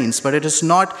saints, but it is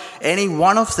not any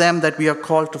one of them that we are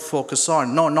called to focus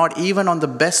on. No, not even on the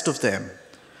best of them.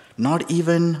 Not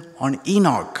even on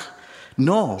Enoch.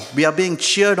 No, we are being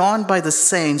cheered on by the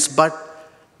saints, but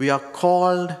we are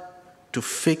called to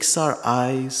fix our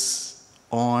eyes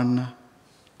on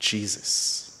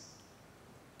Jesus.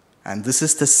 And this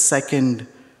is the second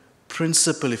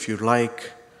principle, if you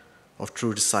like, of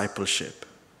true discipleship.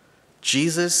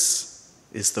 Jesus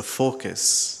is the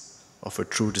focus of a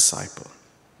true disciple.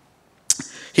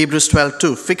 Hebrews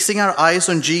 12:2, fixing our eyes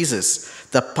on Jesus,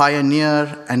 the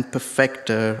pioneer and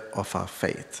perfecter of our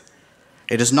faith.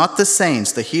 It is not the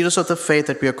saints, the heroes of the faith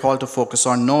that we are called to focus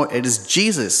on. No, it is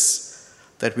Jesus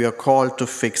that we are called to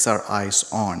fix our eyes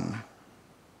on.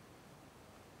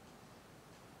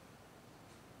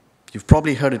 You've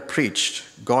probably heard it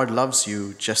preached, God loves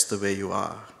you just the way you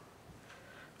are.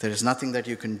 There is nothing that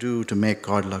you can do to make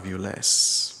God love you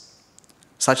less.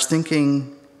 Such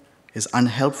thinking is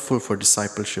unhelpful for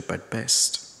discipleship at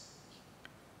best.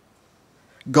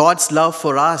 God's love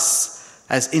for us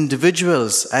as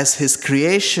individuals, as His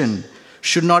creation,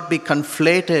 should not be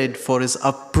conflated for His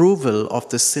approval of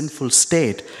the sinful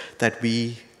state that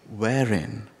we were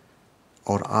in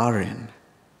or are in.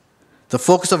 The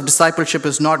focus of discipleship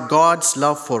is not God's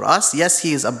love for us. Yes,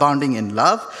 He is abounding in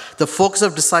love. The focus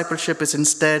of discipleship is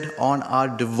instead on our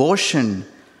devotion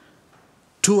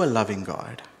to a loving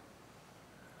God.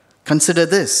 Consider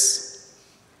this.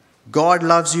 God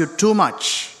loves you too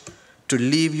much to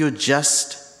leave you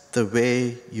just the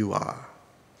way you are.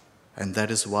 And that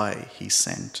is why He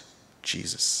sent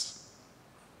Jesus.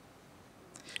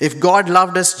 If God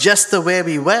loved us just the way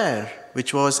we were,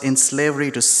 which was in slavery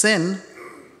to sin,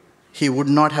 He would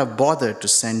not have bothered to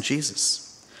send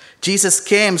Jesus. Jesus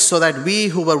came so that we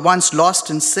who were once lost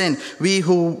in sin, we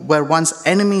who were once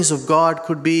enemies of God,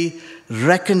 could be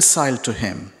reconciled to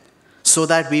Him, so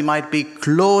that we might be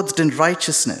clothed in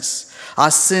righteousness.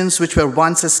 Our sins, which were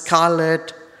once as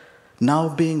scarlet, now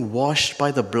being washed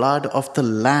by the blood of the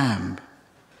Lamb,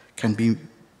 can be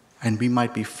and we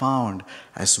might be found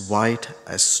as white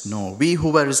as snow. We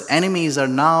who were his enemies are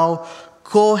now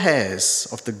co-heirs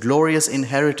of the glorious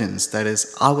inheritance that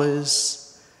is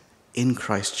ours in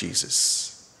Christ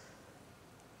Jesus.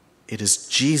 It is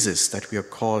Jesus that we are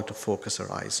called to focus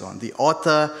our eyes on, the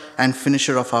author and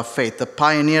finisher of our faith, the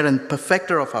pioneer and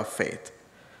perfecter of our faith.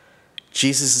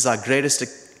 Jesus is our greatest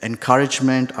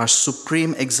encouragement, our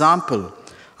supreme example,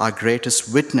 our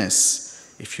greatest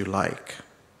witness, if you like.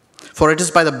 For it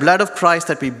is by the blood of Christ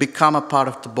that we become a part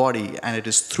of the body, and it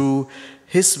is through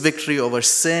his victory over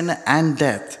sin and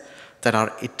death that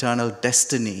our eternal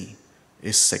destiny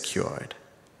is secured.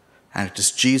 And it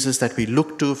is Jesus that we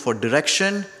look to for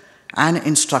direction and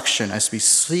instruction as we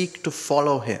seek to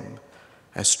follow him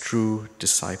as true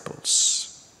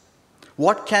disciples.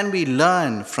 What can we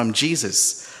learn from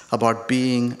Jesus about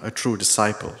being a true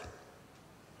disciple?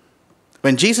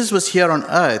 When Jesus was here on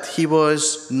earth, he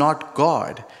was not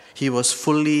God. He was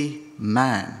fully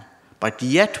man. But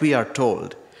yet we are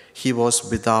told he was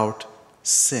without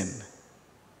sin.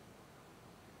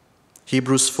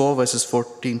 Hebrews 4 verses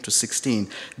 14 to 16.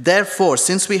 Therefore,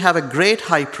 since we have a great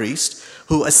high priest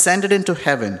who ascended into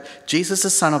heaven, Jesus the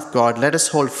Son of God, let us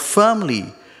hold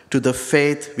firmly to the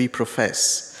faith we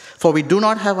profess. For we do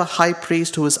not have a high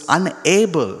priest who is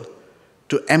unable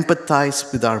to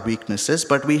empathize with our weaknesses,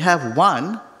 but we have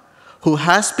one who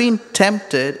has been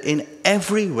tempted in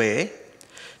every way,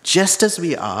 just as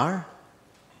we are,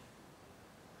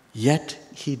 yet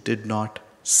he did not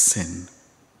sin.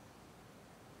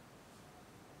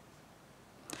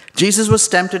 Jesus was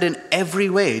tempted in every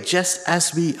way, just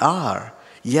as we are,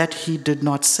 yet he did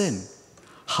not sin.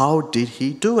 How did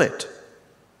he do it?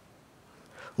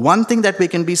 One thing that we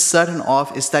can be certain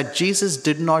of is that Jesus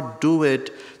did not do it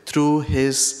through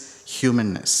his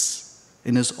humanness,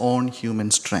 in his own human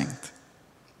strength.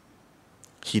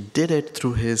 He did it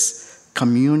through his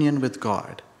communion with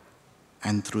God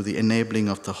and through the enabling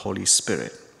of the Holy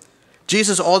Spirit.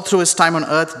 Jesus, all through his time on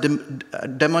earth,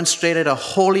 demonstrated a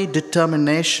holy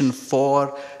determination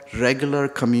for regular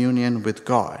communion with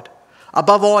God.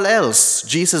 Above all else,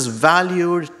 Jesus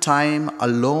valued time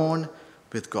alone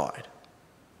with God.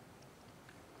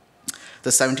 The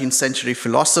 17th century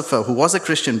philosopher who was a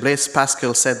Christian, Blaise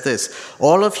Pascal, said this: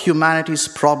 all of humanity's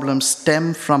problems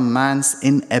stem from man's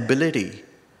inability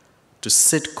to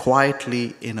sit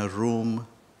quietly in a room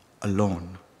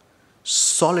alone.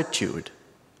 Solitude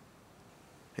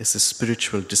is a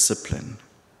spiritual discipline.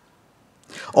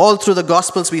 All through the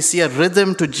Gospels, we see a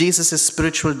rhythm to Jesus'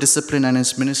 spiritual discipline and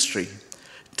his ministry.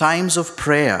 Times of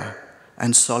prayer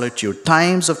and solitude,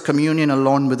 times of communion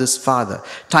alone with his Father,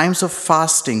 times of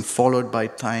fasting followed by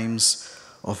times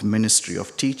of ministry,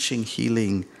 of teaching,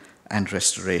 healing, and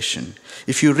restoration.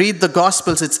 If you read the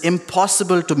Gospels, it's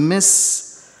impossible to miss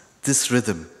this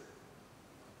rhythm.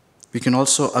 We can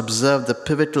also observe the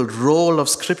pivotal role of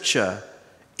Scripture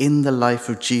in the life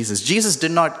of Jesus. Jesus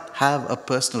did not have a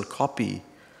personal copy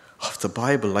of the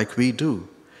Bible like we do.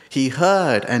 He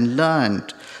heard and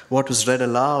learned what was read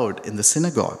aloud in the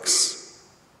synagogues.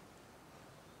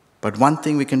 But one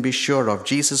thing we can be sure of,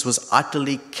 Jesus was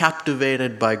utterly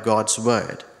captivated by God's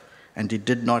word, and he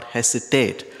did not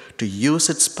hesitate to use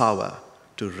its power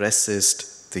to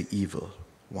resist the evil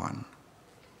one.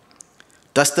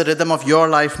 Does the rhythm of your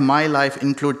life, my life,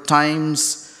 include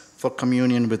times for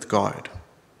communion with God?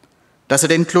 Does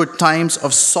it include times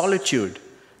of solitude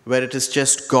where it is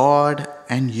just God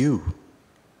and you?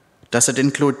 Does it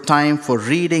include time for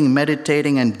reading,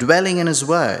 meditating, and dwelling in his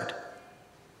word?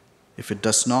 If it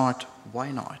does not,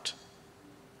 why not?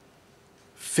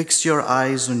 Fix your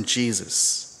eyes on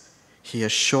Jesus. He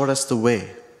has showed us the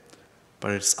way,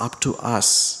 but it's up to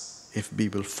us if we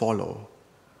will follow.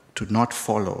 To not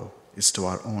follow is to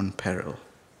our own peril.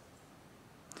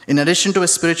 In addition to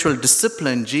his spiritual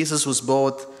discipline, Jesus was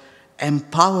both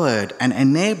empowered and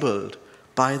enabled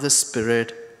by the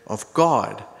Spirit of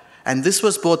God. And this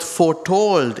was both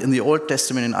foretold in the Old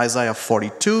Testament in Isaiah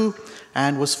 42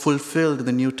 and was fulfilled in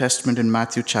the New Testament in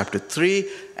Matthew chapter 3.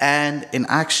 And in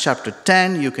Acts chapter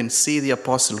 10, you can see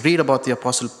read about the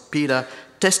Apostle Peter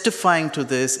testifying to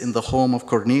this in the home of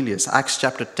Cornelius. Acts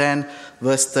chapter 10,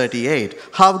 verse 38.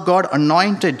 How God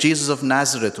anointed Jesus of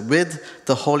Nazareth with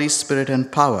the Holy Spirit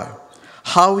and power.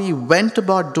 How he went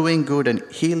about doing good and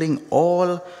healing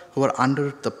all who were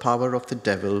under the power of the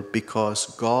devil,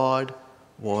 because God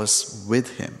was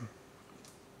with him.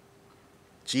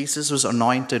 Jesus was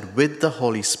anointed with the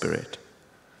Holy Spirit,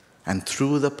 and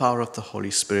through the power of the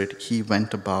Holy Spirit, he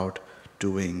went about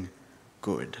doing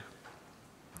good.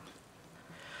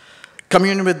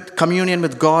 Communion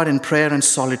with God in prayer and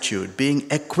solitude,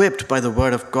 being equipped by the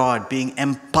Word of God, being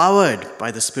empowered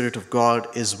by the Spirit of God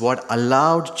is what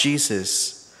allowed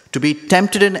Jesus to be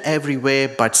tempted in every way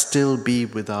but still be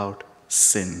without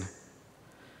sin.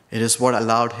 It is what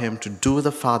allowed him to do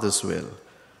the Father's will,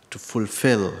 to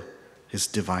fulfill his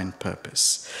divine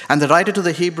purpose. And the writer to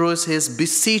the Hebrews is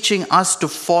beseeching us to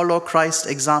follow Christ's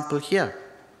example here.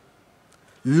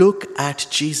 Look at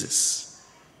Jesus.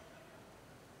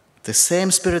 The same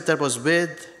Spirit that was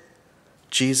with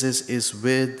Jesus is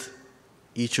with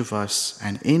each of us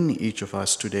and in each of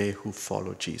us today who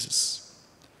follow Jesus.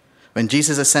 When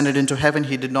Jesus ascended into heaven,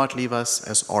 he did not leave us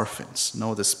as orphans.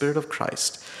 No, the Spirit of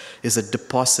Christ is a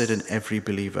deposit in every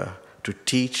believer to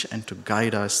teach and to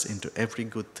guide us into every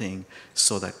good thing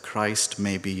so that Christ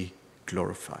may be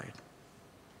glorified.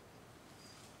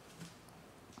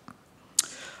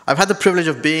 I've had the privilege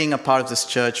of being a part of this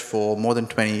church for more than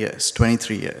 20 years,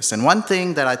 23 years. And one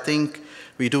thing that I think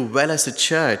we do well as a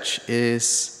church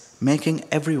is making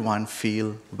everyone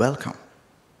feel welcome.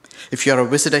 If you're a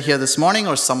visitor here this morning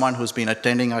or someone who's been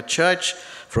attending our church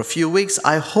for a few weeks,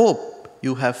 I hope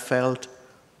you have felt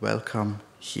welcome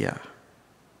here.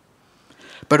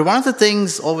 But one of the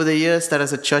things over the years that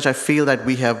as a church I feel that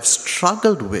we have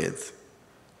struggled with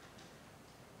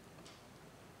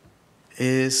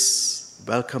is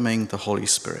welcoming the Holy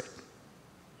Spirit.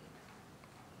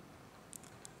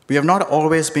 We have not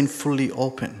always been fully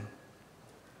open.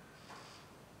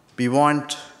 We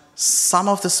want some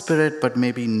of the Spirit, but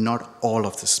maybe not all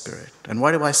of the Spirit. And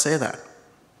why do I say that?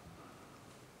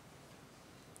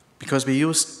 Because we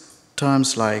use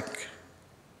terms like,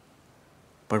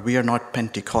 but we are not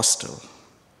Pentecostal,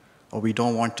 or we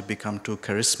don't want to become too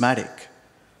charismatic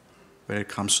when it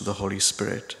comes to the Holy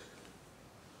Spirit.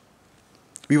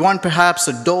 We want perhaps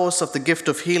a dose of the gift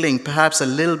of healing, perhaps a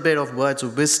little bit of words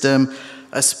of wisdom,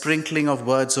 a sprinkling of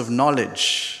words of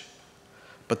knowledge.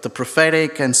 But the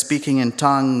prophetic and speaking in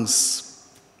tongues,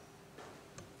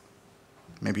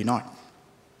 maybe not.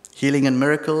 Healing and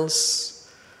miracles,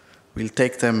 we'll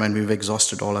take them when we've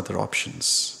exhausted all other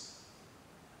options.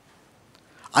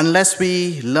 Unless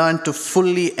we learn to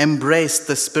fully embrace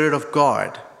the Spirit of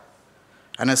God,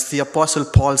 and as the Apostle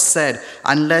Paul said,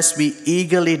 unless we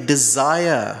eagerly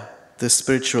desire the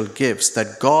spiritual gifts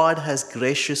that God has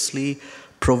graciously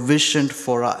provisioned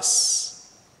for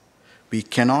us, we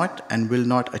cannot and will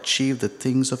not achieve the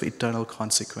things of eternal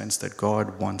consequence that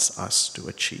God wants us to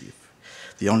achieve.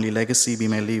 The only legacy we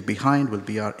may leave behind will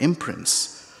be our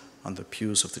imprints on the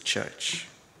pews of the church.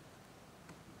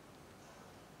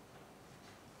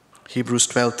 Hebrews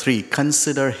 12:3,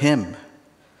 consider him.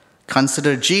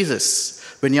 Consider Jesus.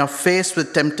 When you're faced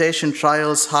with temptation,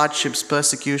 trials, hardships,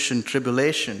 persecution,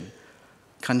 tribulation,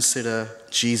 consider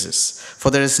Jesus. For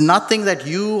there is nothing that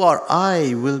you or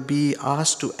I will be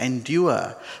asked to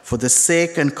endure for the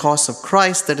sake and cause of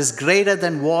Christ that is greater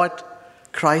than what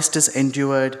Christ has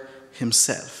endured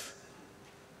himself.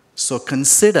 So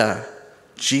consider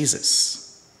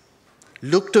Jesus.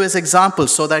 Look to his example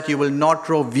so that you will not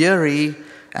grow weary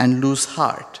and lose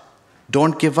heart.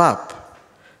 Don't give up.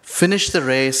 Finish the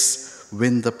race.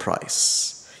 Win the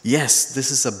prize. Yes,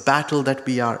 this is a battle that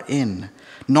we are in,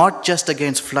 not just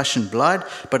against flesh and blood,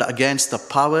 but against the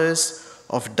powers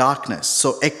of darkness.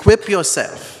 So equip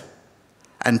yourself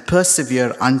and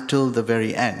persevere until the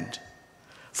very end.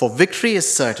 For victory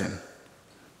is certain,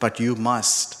 but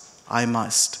I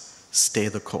must stay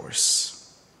the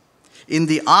course. In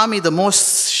the army, the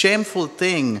most shameful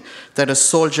thing that a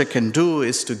soldier can do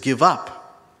is to give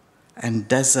up and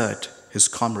desert his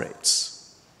comrades.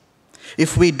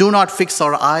 If we do not fix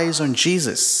our eyes on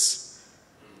Jesus,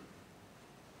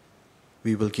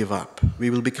 we will give up. We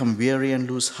will become weary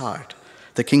and lose heart.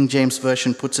 The King James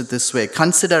Version puts it this way,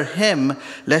 consider him,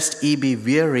 lest ye be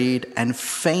wearied and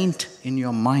faint in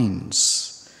your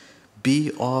minds.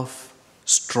 Be of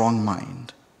strong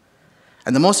mind.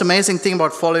 And the most amazing thing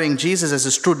about following Jesus as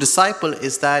his true disciple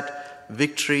is that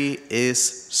victory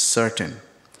is certain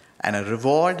and a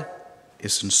reward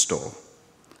is in store.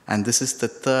 And this is the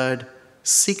third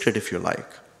secret, if you like,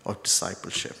 of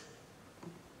discipleship.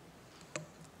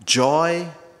 Joy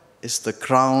is the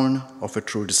crown of a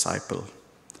true disciple.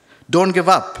 Don't give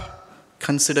up.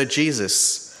 Consider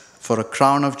Jesus, for a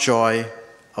crown of joy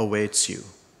awaits you.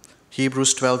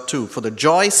 Hebrews 12:2, for the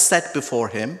joy set before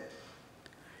him,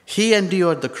 he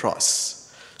endured the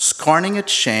cross, scorning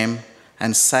its shame,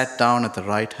 and sat down at the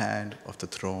right hand of the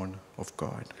throne of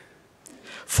God.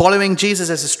 Following Jesus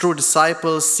as his true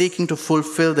disciples, seeking to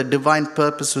fulfill the divine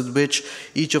purpose with which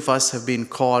each of us have been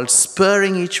called,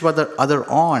 spurring each other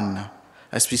on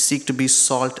as we seek to be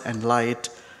salt and light,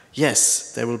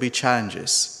 Yes, there will be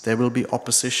challenges. There will be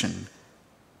opposition.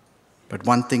 But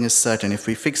one thing is certain. If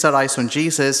we fix our eyes on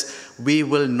Jesus, we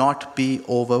will not be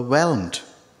overwhelmed.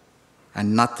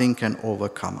 And nothing can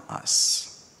overcome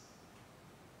us.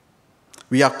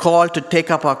 We are called to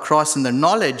take up our cross in the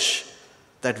knowledge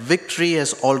that victory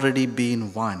has already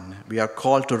been won. We are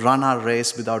called to run our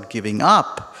race without giving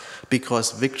up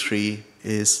because victory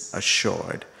is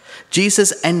assured.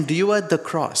 Jesus endured the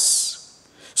cross,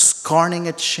 scorning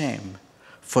its shame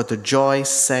for the joy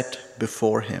set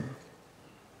before him.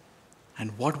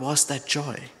 And what was that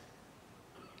joy?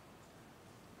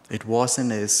 It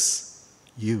wasn't his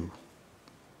you.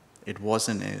 It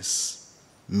wasn't his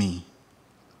me.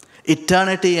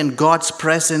 Eternity in God's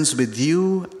presence with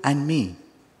you and me.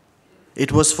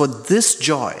 It was for this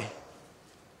joy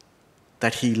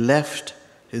that he left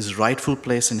his rightful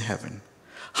place in heaven,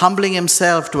 humbling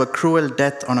himself to a cruel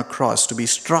death on a cross, to be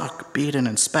struck, beaten,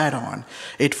 and spat on.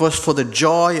 It was for the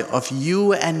joy of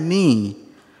you and me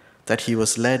that he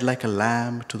was led like a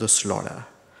lamb to the slaughter,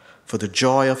 for the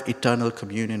joy of eternal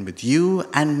communion with you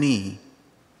and me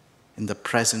in the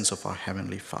presence of our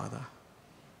Heavenly Father.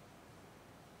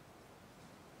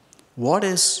 What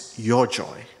is your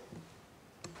joy?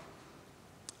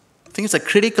 I think it's a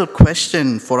critical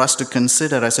question for us to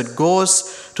consider as it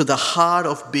goes to the heart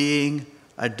of being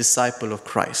a disciple of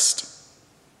Christ.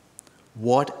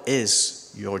 What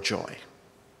is your joy?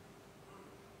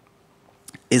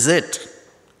 Is it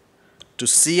to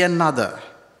see another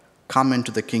come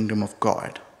into the kingdom of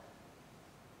God?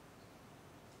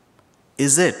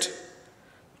 Is it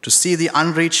to see the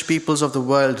unreached peoples of the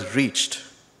world reached?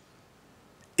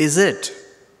 Is it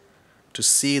to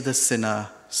see the sinner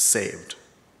saved?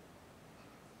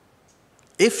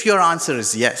 If your answer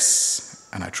is yes,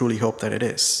 and I truly hope that it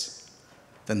is,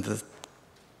 then the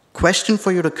question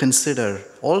for you to consider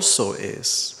also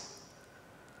is,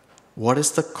 what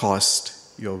is the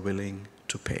cost you're willing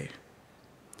to pay?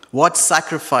 What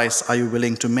sacrifice are you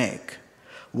willing to make?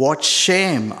 What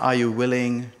shame are you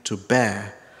willing to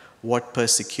bear? What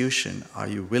persecution are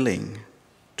you willing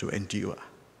to endure?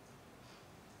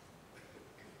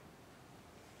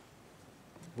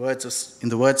 In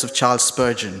the words of Charles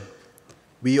Spurgeon,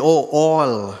 we owe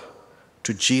all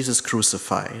to Jesus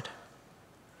crucified.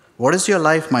 What is your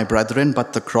life, my brethren,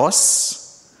 but the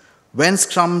cross? Whence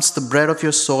comes the bread of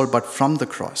your soul but from the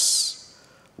cross?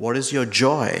 What is your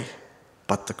joy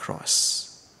but the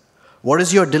cross? What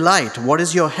is your delight? What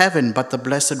is your heaven but the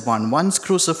Blessed One, once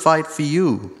crucified for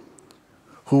you,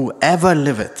 who ever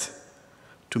liveth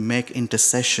to make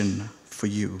intercession for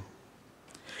you?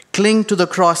 Cling to the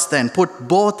cross then, put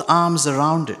both arms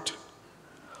around it.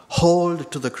 Hold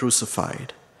to the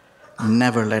crucified,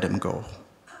 never let him go.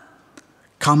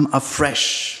 Come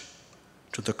afresh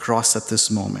to the cross at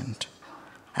this moment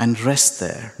and rest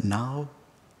there now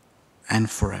and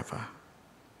forever.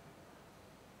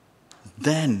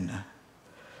 Then,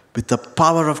 with the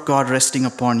power of God resting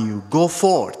upon you, go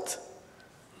forth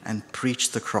and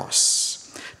preach the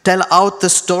cross. Tell out the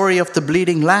story of the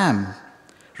bleeding lamb.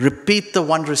 Repeat the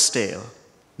wondrous tale,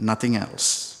 nothing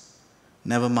else.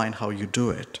 Never mind how you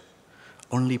do it.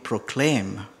 Only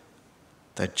proclaim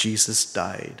that Jesus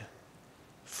died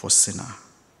for sinner.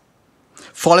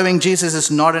 Following Jesus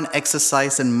is not an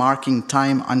exercise in marking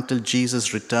time until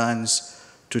Jesus returns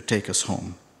to take us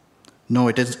home. No,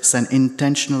 it is an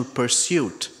intentional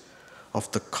pursuit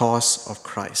of the cause of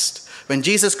Christ. When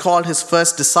Jesus called his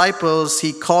first disciples,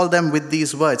 he called them with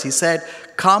these words. He said,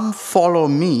 "Come follow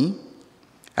me,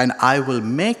 and I will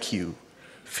make you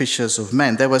fishers of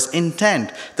men." There was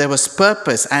intent, there was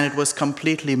purpose, and it was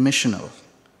completely missional.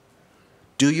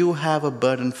 Do you have a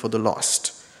burden for the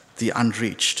lost, the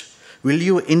unreached? Will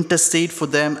you intercede for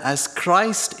them as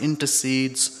Christ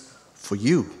intercedes for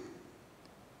you?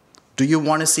 Do you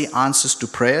want to see answers to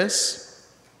prayers?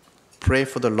 Pray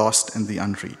for the lost and the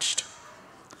unreached.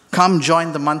 Come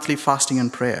join the monthly fasting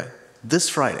and prayer this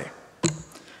Friday.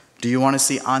 Do you want to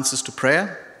see answers to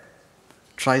prayer?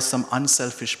 Try some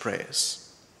unselfish prayers.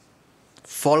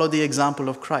 Follow the example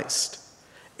of Christ.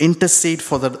 Intercede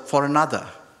for another.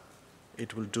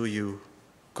 It will do you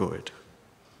good.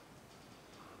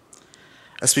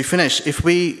 As we finish, if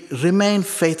we remain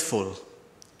faithful,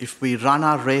 if we run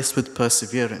our race with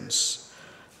perseverance,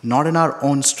 not in our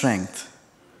own strength,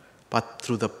 but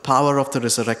through the power of the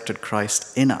resurrected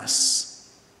Christ in us,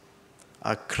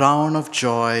 a crown of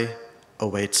joy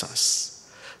awaits us.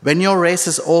 When your race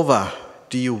is over,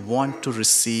 do you want to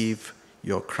receive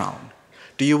your crown?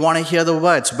 Do you want to hear the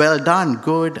words, "Well done,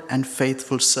 good and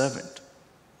faithful servant"?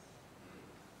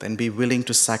 Then be willing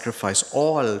to sacrifice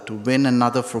all to win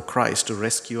another for Christ, to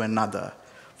rescue another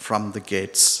from the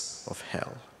gates of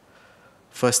hell.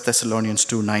 1 Thessalonians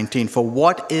 2:19. For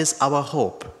what is our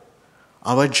hope,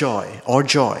 our joy,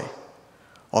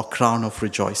 or crown of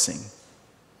rejoicing?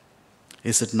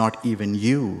 Is it not even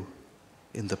you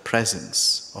in the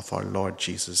presence of our Lord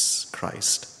Jesus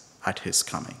Christ at his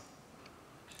coming?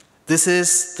 This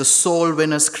is the soul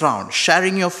winner's crown,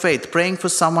 sharing your faith, praying for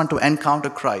someone to encounter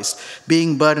Christ,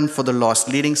 being burdened for the lost,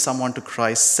 leading someone to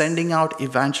Christ, sending out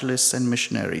evangelists and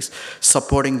missionaries,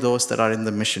 supporting those that are in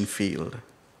the mission field.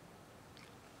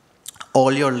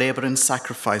 All your labor and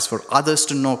sacrifice for others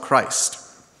to know Christ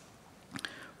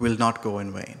will not go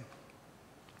in vain.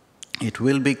 It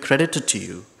will be credited to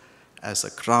you as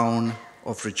a crown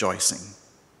of rejoicing.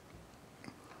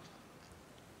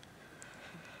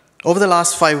 Over the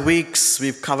last 5 weeks,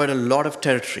 we've covered a lot of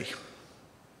territory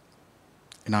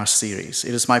in our series.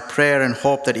 It is my prayer and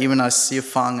hope that even as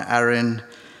Siafang, Aaron,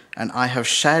 and I have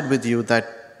shared with you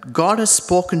that God has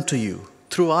spoken to you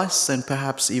through us and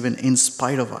perhaps even in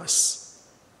spite of us.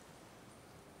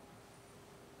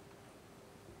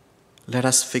 Let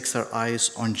us fix our eyes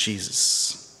on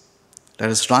Jesus. Let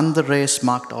us run the race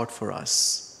marked out for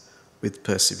us with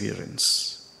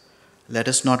perseverance. Let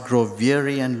us not grow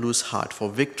weary and lose heart, for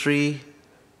victory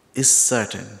is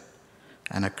certain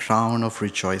and a crown of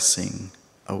rejoicing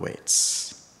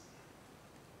awaits.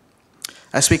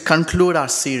 As we conclude our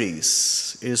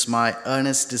series, it is my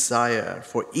earnest desire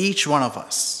for each one of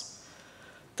us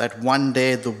that one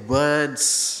day the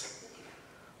words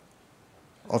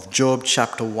of Job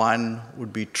chapter 1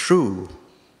 would be true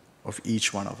of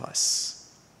each one of us.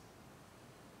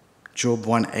 Job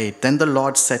 1:8. Then the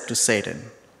Lord said to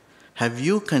Satan, have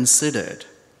you considered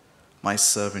my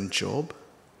servant Job?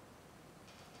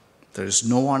 There is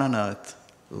no one on earth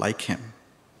like him.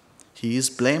 He is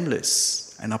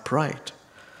blameless and upright,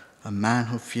 a man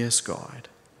who fears God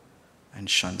and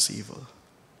shuns evil.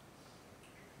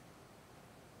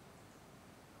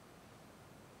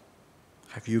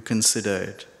 Have you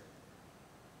considered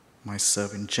my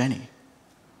servant Jenny?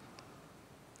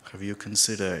 Have you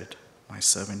considered my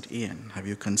servant Ian? Have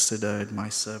you considered my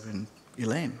servant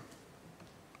Elaine?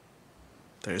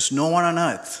 There is no one on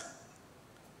earth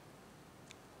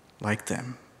like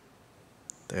them.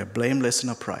 They are blameless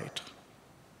and upright.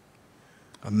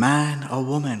 A man, a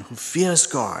woman who fears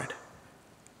God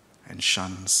and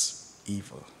shuns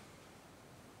evil.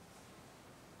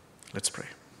 Let's pray.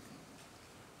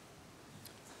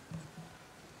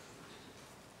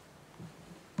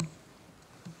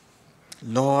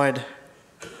 Lord,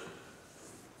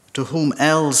 to whom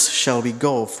else shall we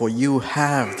go? For you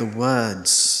have the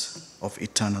words of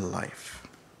eternal life.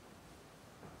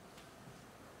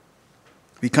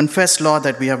 We confess, Lord,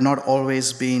 that we have not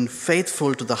always been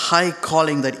faithful to the high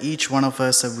calling that each one of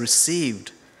us have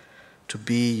received to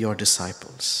be your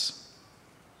disciples.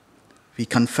 We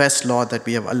confess, Lord, that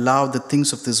we have allowed the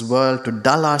things of this world to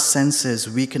dull our senses,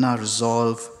 weaken our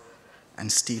resolve,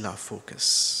 and steal our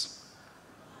focus.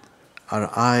 Our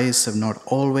eyes have not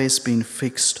always been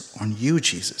fixed on you,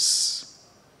 Jesus.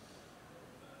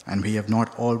 And we have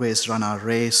not always run our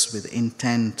race with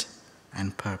intent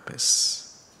and purpose.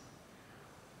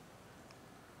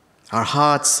 Our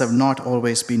hearts have not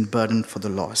always been burdened for the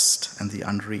lost and the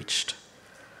unreached,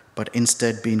 but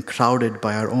instead been crowded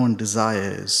by our own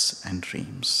desires and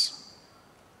dreams.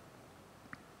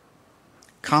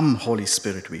 Come, Holy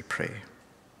Spirit, we pray.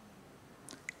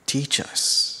 Teach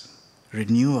us.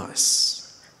 Renew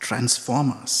us,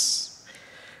 transform us,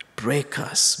 break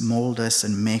us, mold us,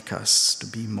 and make us to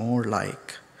be more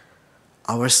like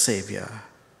our Savior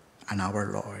and our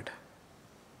Lord,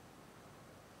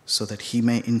 so that he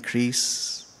may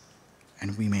increase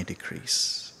and we may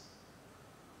decrease.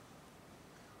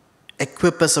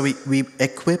 Equip us,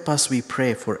 we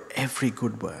pray, for every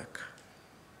good work,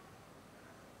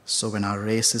 so when our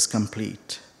race is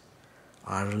complete,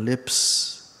 our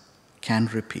lips can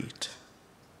repeat,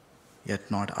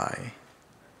 yet not I,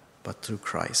 but through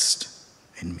Christ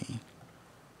in me.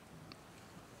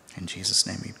 In Jesus'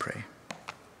 name we pray.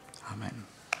 Amen.